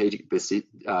every strategic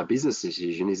business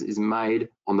decision is made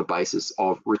on the basis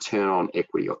of return on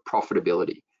equity, of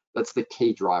profitability. That's the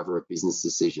key driver of business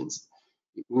decisions.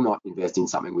 It will not invest in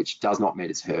something which does not meet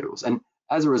its hurdles. And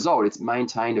as a result, it's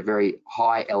maintained a very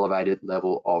high elevated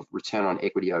level of return on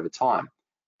equity over time.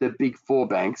 The big four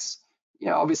banks,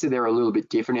 obviously they're a little bit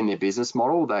different in their business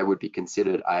model. They would be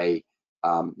considered a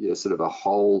sort of a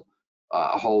whole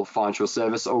financial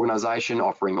service organization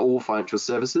offering all financial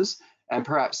services, and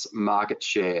perhaps market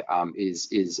share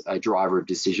is a driver of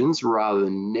decisions rather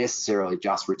than necessarily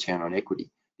just return on equity.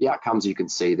 The outcomes you can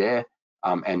see there,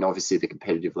 and obviously the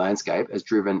competitive landscape has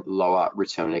driven lower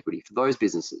return on equity for those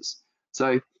businesses.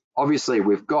 So obviously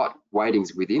we've got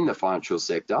weightings within the financial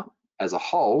sector as a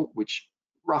whole, which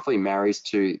roughly marries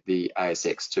to the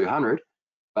ASX 200,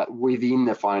 but within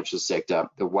the financial sector,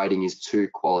 the weighting is to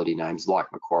quality names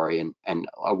like Macquarie and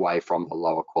away from the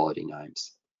lower quality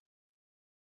names.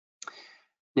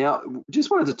 Now,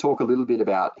 just wanted to talk a little bit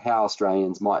about how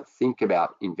Australians might think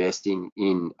about investing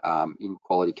in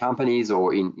quality companies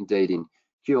or indeed in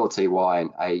QLTY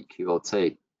and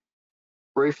AQLT.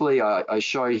 Briefly, I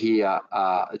show here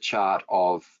a chart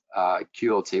of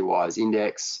QLTY's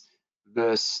index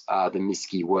versus the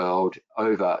MSCI World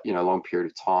over a long period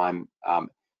of time,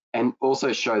 and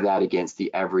also show that against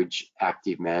the average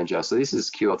active manager. So this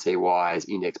is QLTY's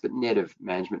index, but net of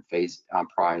management fees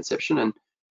prior inception, and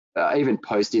even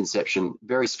post-inception,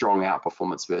 very strong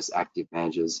outperformance versus active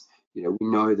managers. We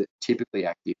know that typically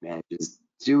active managers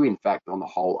do, in fact, on the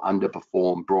whole,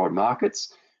 underperform broad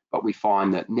markets, but we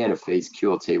find that net of fees,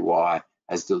 QLTY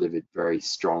has delivered very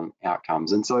strong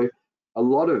outcomes. And so a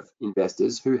lot of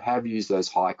investors who have used those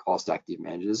high-cost active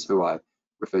managers, who I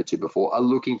referred to before, are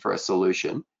looking for a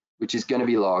solution which is going to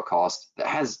be lower cost, that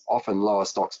has often lower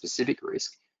stock-specific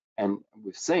risk, and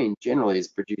we've seen generally has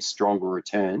produced stronger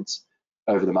returns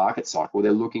over the market cycle.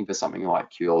 They're looking for something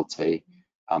like QLT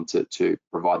to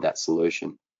provide that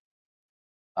solution.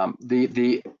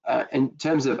 In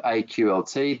terms of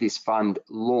AQLT, this fund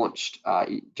launched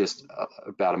just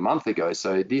about a month ago.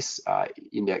 So this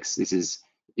index, this is,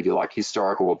 if you like,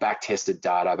 historical or back-tested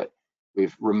data, but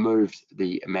we've removed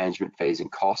the management fees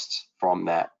and costs from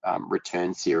that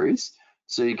return series.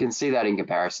 So you can see that in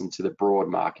comparison to the broad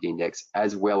market index,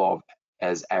 as well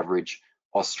as average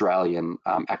Australian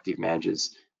active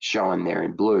managers shown there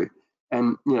in blue.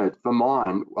 And for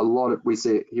mine, we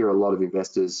see here a lot of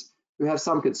investors who have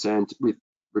some concern with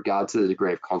regard to the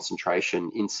degree of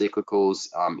concentration in cyclicals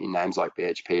in names like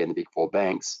BHP and the big four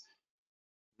banks,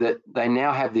 that they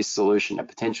now have this solution, a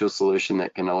potential solution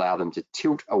that can allow them to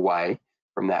tilt away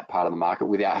from that part of the market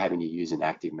without having to use an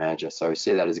active manager. So I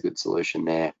see that as a good solution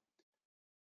there.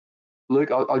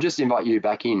 Luke, I'll just invite you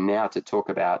back in now to talk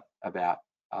about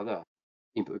other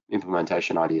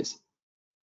implementation ideas.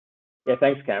 Yeah,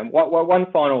 thanks, Cam.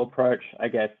 One final approach, I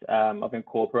guess, of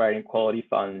incorporating quality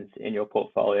funds in your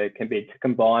portfolio can be to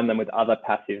combine them with other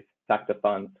passive factor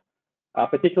funds,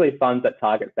 particularly funds that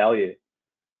target value.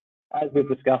 As we've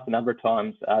discussed a number of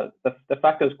times, the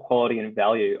factors quality and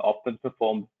value often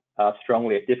perform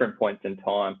strongly at different points in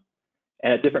time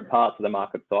and at different parts of the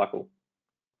market cycle.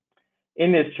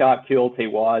 In this chart,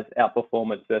 QLTY's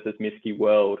outperformance versus MSCI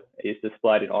World is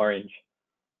displayed in orange,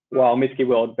 while MSCI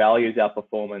World Value's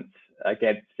outperformance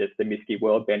against just the MSCI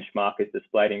World benchmark is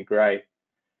displayed in grey.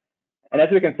 And as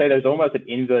we can see, there's almost an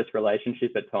inverse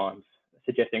relationship at times,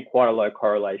 suggesting quite a low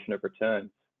correlation of returns.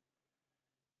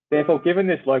 Therefore, given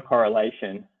this low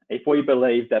correlation, if we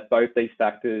believe that both these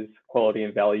factors, quality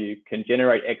and value, can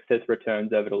generate excess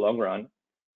returns over the long run,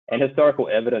 and historical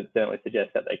evidence certainly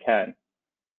suggests that they can,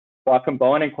 by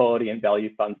combining quality and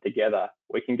value funds together,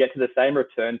 we can get to the same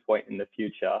return point in the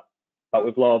future, but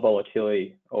with lower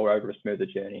volatility or over a smoother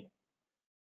journey.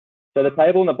 So the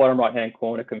table in the bottom right-hand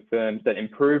corner confirms that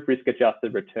improved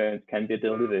risk-adjusted returns can be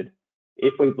delivered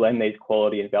if we blend these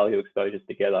quality and value exposures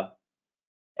together.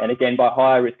 And again, by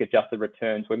higher risk-adjusted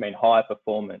returns, we mean higher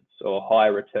performance or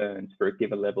higher returns for a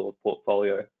given level of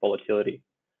portfolio volatility,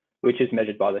 which is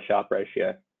measured by the Sharpe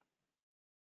ratio.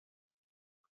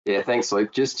 Yeah, thanks,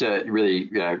 Luke. Just to really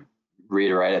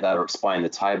reiterate that or explain the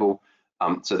table.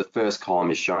 So the first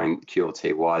column is showing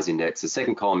QLTY's index. The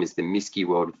second column is the MSCI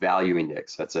World Value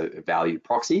Index. That's a value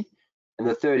proxy. And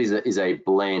the third is a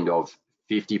blend of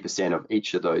 50% of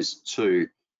each of those two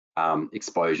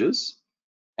exposures.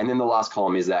 And then the last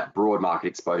column is that broad market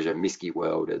exposure, MSCI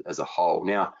World as a whole.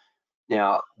 Now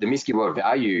the MSCI World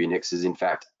Value Index has in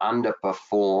fact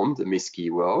underperformed the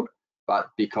MSCI World,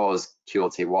 but because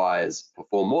QLTY has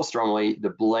performed more strongly, the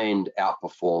blend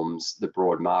outperforms the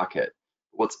broad market.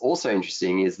 What's also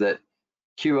interesting is that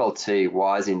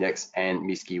QLTY's index and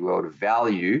MSCI World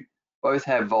Value both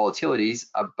have volatilities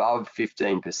above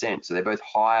 15%. So they're both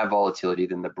higher volatility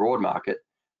than the broad market,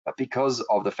 but because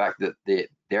of the fact that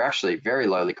they're actually very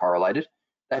lowly correlated,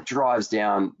 that drives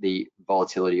down the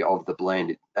volatility of the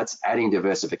blend. That's adding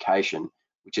diversification,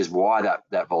 which is why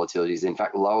that volatility is in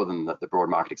fact lower than the broad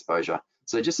market exposure.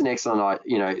 So just an excellent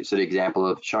sort of example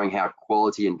of showing how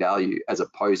quality and value as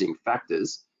opposing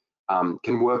factors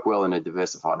can work well in a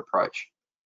diversified approach.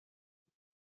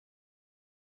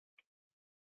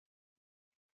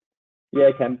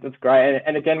 Yeah, Cam, that's great.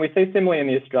 And again, we see similarly in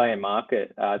the Australian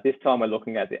market. This time we're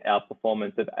looking at the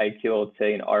outperformance of AQLT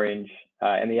in orange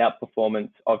and the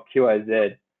outperformance of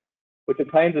QOZ, which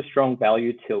obtains a strong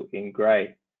value tilt in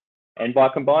grey. And by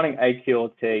combining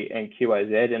AQLT and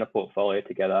QOZ in a portfolio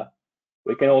together,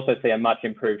 we can also see a much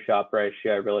improved Sharpe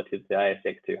ratio relative to the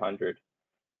ASX 200,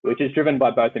 which is driven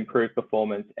by both improved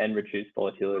performance and reduced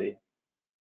volatility.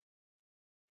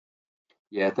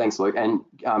 Yeah, thanks, Luke. And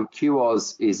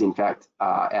QOZ is in fact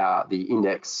the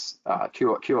index.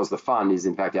 QOZ, the fund, is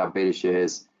in fact our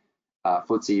BetaShares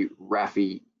FTSE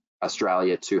RAFI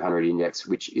Australia 200 index,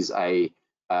 which is a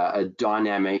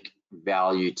dynamic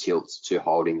value tilt to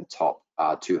holding the top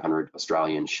 200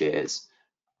 Australian shares.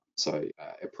 So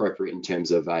appropriate in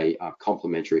terms of a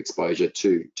complementary exposure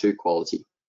to quality.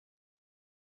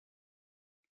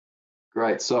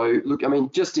 Great. So look, I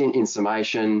mean, just in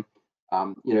summation,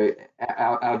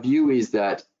 our view is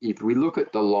that if we look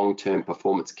at the long-term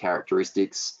performance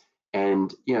characteristics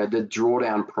and the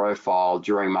drawdown profile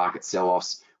during market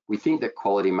sell-offs, we think that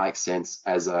quality makes sense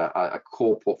as a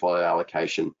core portfolio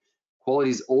allocation.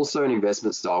 Quality is also an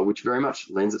investment style which very much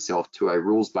lends itself to a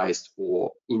rules-based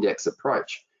or index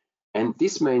approach. And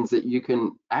this means that you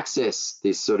can access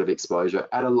this sort of exposure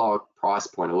at a lower price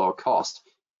point, a lower cost,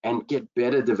 and get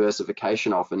better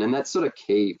diversification often. And that's sort of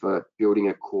key for building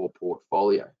a core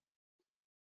portfolio.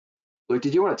 Luke,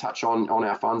 did you want to touch on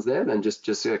our funds there, then just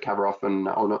cover off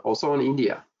also on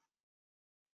India?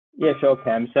 Yeah, sure,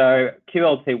 Cam. So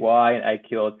QLTY and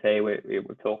AQLT we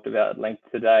talked about at length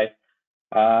today.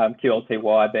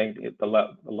 QLTY being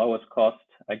the lowest cost,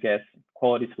 I guess,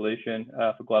 quality solution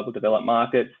for global developed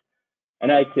markets,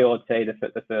 and AQLT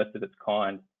the first of its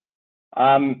kind.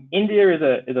 India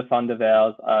is a fund of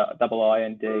ours,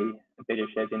 IIND,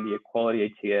 BetaShares India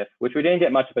Quality ETF, which we didn't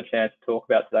get much of a chance to talk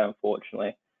about today,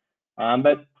 unfortunately.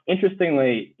 But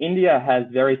interestingly, India has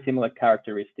very similar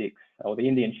characteristics, or the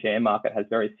Indian share market has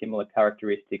very similar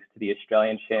characteristics to the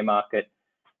Australian share market,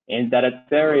 in that it's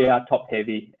very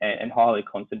top-heavy and highly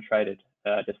concentrated,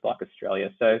 just like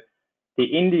Australia. So the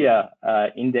India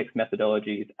index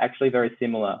methodology is actually very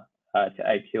similar to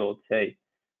AQLT.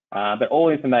 But all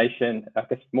information, I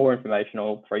guess more information on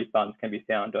all three funds can be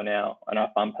found on our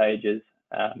fund pages,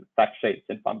 fact sheets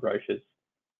and fund brochures.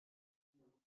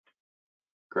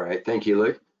 Great, thank you,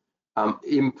 Luke.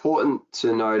 Important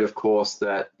to note, of course,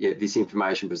 that this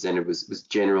information presented was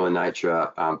general in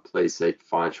nature. Please seek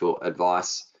financial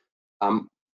advice.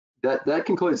 That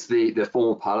concludes the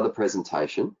formal part of the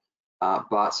presentation.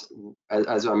 But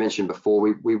as I mentioned before,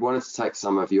 we wanted to take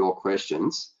some of your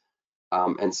questions.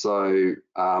 And so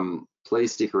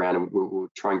please stick around, and we'll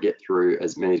try and get through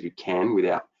as many as we can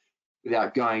without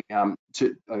going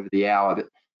to over the hour. But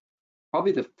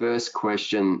probably the first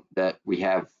question that we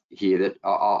have here that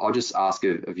I'll just ask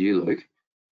of you, Luke,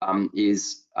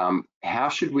 is how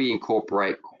should we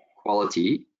incorporate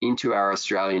quality into our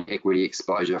Australian equity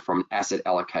exposure from an asset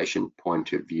allocation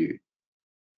point of view?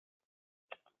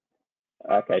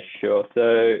 Okay, sure.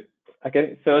 So I guess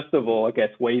first of all,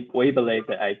 we believe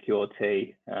that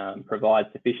AQLT provides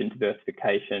sufficient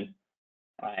diversification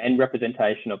and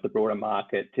representation of the broader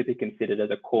market to be considered as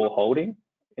a core holding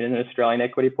in an Australian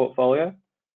equity portfolio.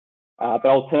 But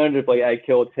alternatively,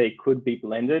 AQLT could be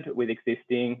blended with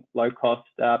existing low-cost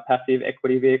passive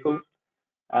equity vehicles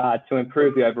to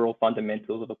improve the overall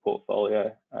fundamentals of a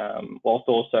portfolio, whilst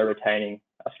also retaining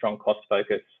a strong cost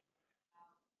focus.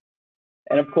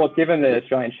 And of course, given the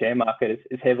Australian share market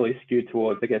is heavily skewed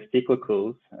towards,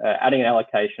 cyclicals, adding an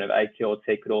allocation of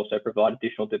AQLT could also provide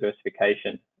additional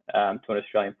diversification to an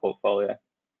Australian portfolio.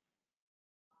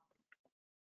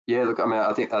 Yeah, look, I mean,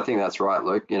 I think that's right,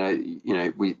 Luke.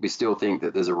 We still think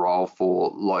that there's a role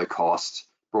for low cost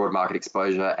broad market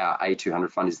exposure. Our A200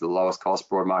 fund is the lowest cost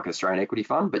broad market Australian equity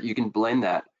fund, but you can blend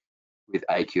that with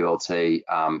AQLT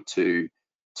to,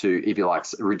 if you like,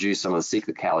 reduce some of the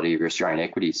cyclicality of your Australian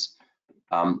equities.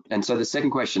 And so the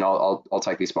second question, I'll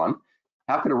take this one.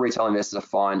 How can a retail investor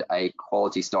find a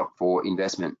quality stock for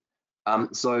investment?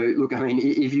 So look, I mean,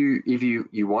 if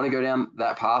you want to go down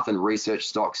that path and research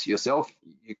stocks yourself,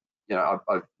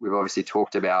 we've obviously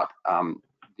talked about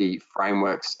the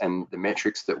frameworks and the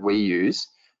metrics that we use,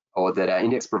 or that our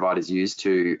index providers use,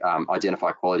 to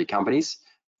identify quality companies.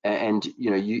 And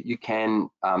you can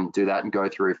do that and go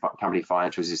through company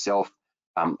financials yourself.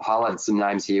 Highlighted some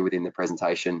names here within the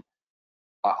presentation.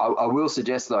 I will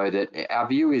suggest, though, that our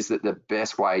view is that the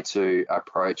best way to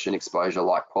approach an exposure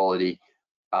like quality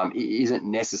isn't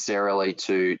necessarily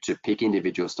to pick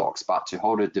individual stocks, but to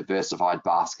hold a diversified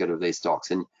basket of these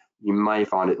stocks. And you may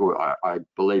find it, or I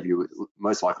believe you would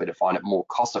most likely to find it more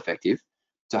cost effective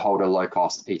to hold a low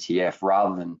cost ETF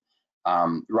rather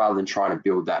than trying to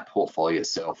build that portfolio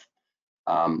yourself.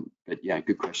 But yeah,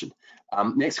 good question.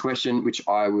 Next question, which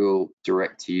I will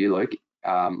direct to you, Luke,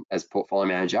 as portfolio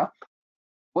manager.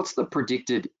 What's the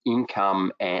predicted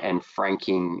income and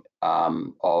franking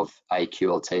of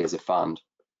AQLT as a fund?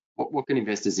 What can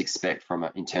investors expect from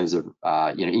it in terms of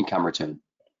income return?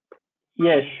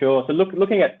 Yeah, sure. So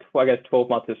looking at 12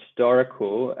 months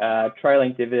historical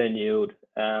trailing dividend yield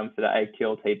for the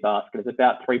AQLT basket is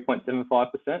about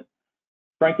 3.75%.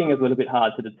 Franking is a little bit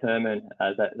hard to determine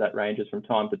as that ranges from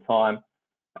time to time.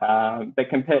 But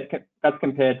that's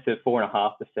compared to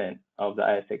 4.5% of the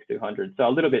ASX 200, so a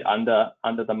little bit under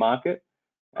the market.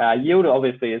 Yield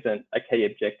obviously isn't a key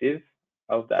objective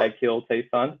of the AQLT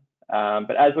fund,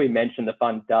 but as we mentioned, the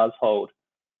fund does hold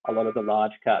a lot of the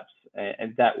large caps,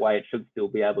 and that way it should still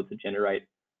be able to generate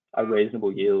a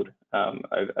reasonable yield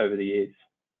over the years.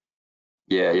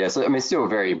 Yeah. So I mean, still a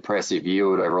very impressive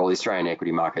yield overall. The Australian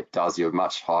equity market does yield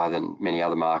much higher than many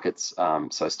other markets,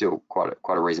 so still quite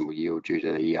a reasonable yield due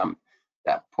to the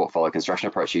that portfolio construction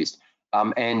approach used.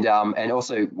 And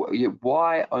also,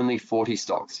 why only 40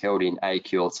 stocks held in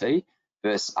AQLT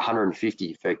versus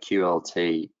 150 for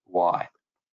QLTY?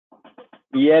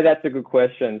 Yeah, that's a good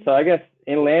question. So I guess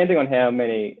in landing on how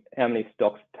many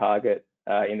stocks to target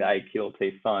in the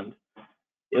AQLT fund,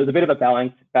 it was a bit of a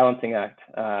balancing act,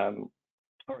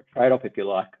 or a trade-off, if you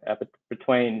like,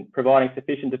 between providing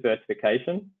sufficient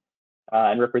diversification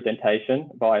and representation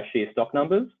via sheer stock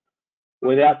numbers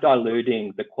without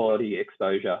diluting the quality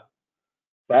exposure.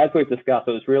 So as we've discussed,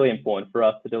 it was really important for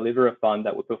us to deliver a fund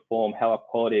that would perform how a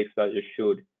quality exposure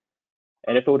should.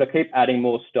 And if we were to keep adding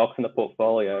more stocks in the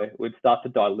portfolio, we'd start to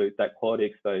dilute that quality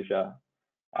exposure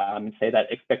and see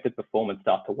that expected performance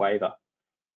start to waver.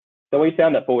 So we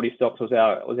found that 40 stocks was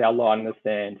our line in the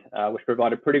sand, which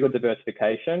provided pretty good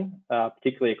diversification,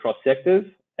 particularly across sectors,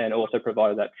 and also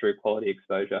provided that true quality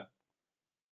exposure.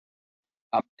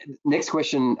 Next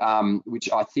question,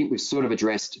 which I think we've sort of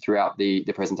addressed throughout the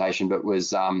presentation, but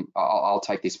was I'll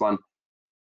take this one.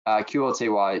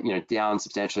 QLTY, down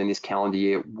substantially in this calendar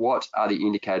year. What are the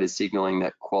indicators signaling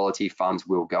that quality funds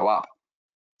will go up?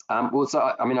 Well, so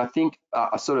I mean, I think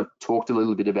I sort of talked a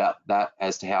little bit about that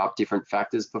as to how different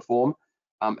factors perform.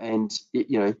 And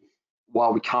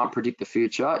while we can't predict the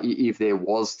future, if there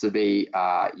was to be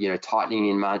tightening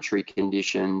in monetary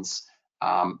conditions,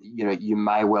 you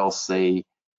may well see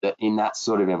that in that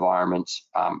sort of environment,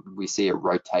 we see a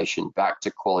rotation back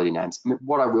to quality names. I mean,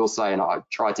 what I will say, and I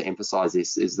tried to emphasize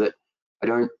this, is that I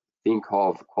don't think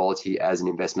of quality as an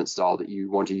investment style that you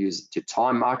want to use to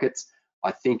time markets.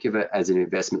 I think of it as an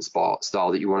investment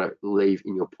style that you want to leave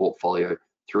in your portfolio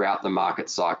throughout the market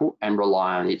cycle and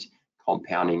rely on it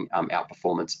compounding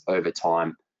outperformance over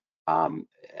time. And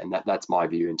that's my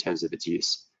view in terms of its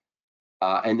use.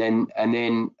 And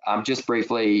then just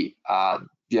briefly,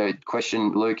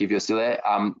 question, Luke, if you're still there,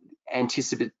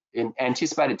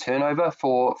 anticipated turnover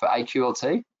for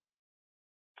AQLT?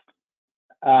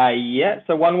 Yeah,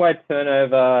 so one-way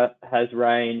turnover has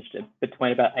ranged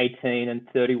between about 18 and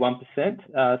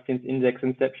 31% since index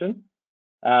inception.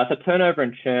 So turnover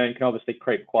and churn can obviously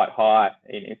creep quite high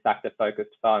in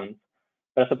factor-focused funds,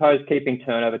 but I suppose keeping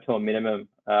turnover to a minimum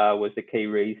was the key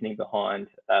reasoning behind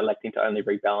electing to only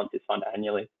rebalance this fund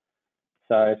annually.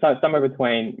 So somewhere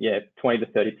between 20 to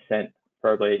 30%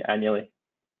 probably annually.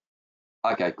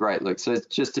 Okay, great, Luke. So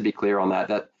just to be clear on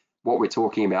that what we're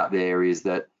talking about there is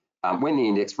that when the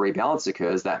index rebalance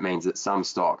occurs, that means that some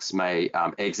stocks may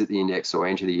exit the index or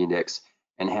enter the index,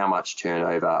 and how much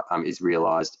turnover is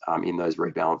realized in those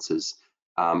rebalances.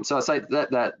 So I say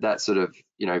that sort of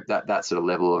that sort of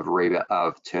level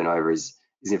of turnover is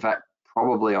in fact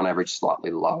probably on average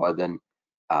slightly lower than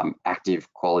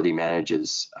active quality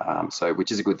managers. So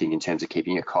which is a good thing in terms of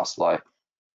keeping your costs low.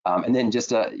 And then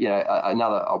just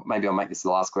another, maybe I'll make this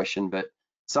the last question, but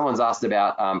someone's asked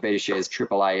about BetaShares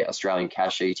AAA Australian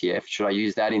Cash ETF. Should I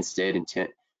use that instead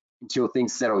until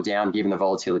things settle down, given the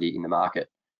volatility in the market?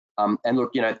 And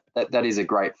look, that is a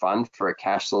great fund for a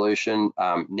cash solution.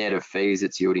 Net of fees,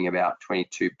 it's yielding about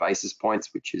 22 basis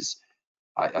points, which is,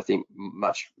 I think,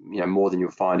 much more than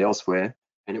you'll find elsewhere.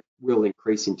 And it will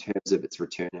increase in terms of its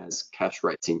return as cash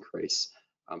rates increase.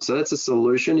 So that's a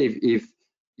solution if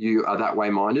you are that way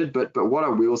minded. But what I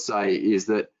will say is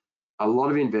that a lot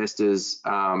of investors,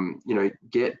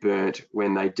 get burnt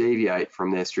when they deviate from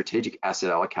their strategic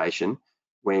asset allocation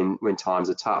when times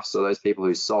are tough. So those people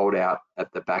who sold out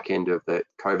at the back end of the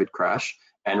COVID crash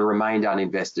and remained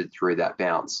uninvested through that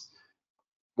bounce.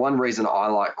 One reason I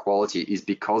like quality is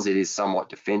because it is somewhat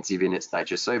defensive in its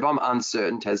nature. So if I'm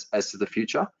uncertain as to the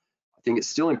future, I think it's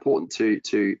still important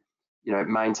to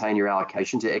maintain your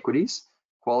allocation to equities.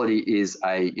 Quality is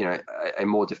a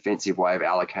more defensive way of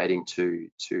allocating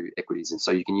to equities, and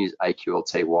so you can use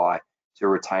AQLTY to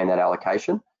retain that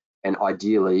allocation. And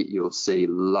ideally, you'll see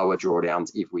lower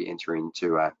drawdowns if we enter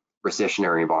into a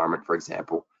recessionary environment, for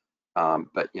example.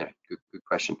 But good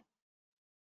question.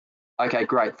 Okay,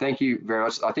 great. Thank you very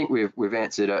much. I think we've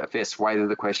answered a fair swathe of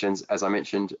the questions. As I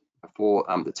mentioned before,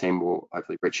 the team will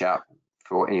hopefully reach out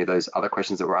for any of those other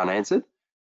questions that were unanswered.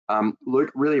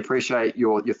 Luke, really appreciate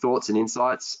your thoughts and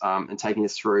insights and taking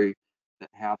us through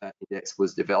how that index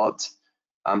was developed.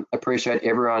 Appreciate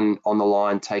everyone on the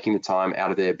line taking the time out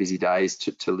of their busy days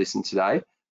to listen today,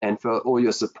 and for all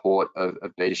your support of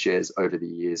BetaShares over the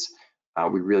years.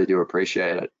 We really do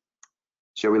appreciate it.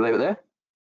 Shall we leave it there?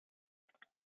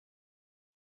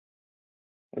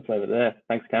 Let's leave it there.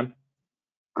 Thanks, Cam.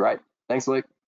 Great. Thanks, Luke.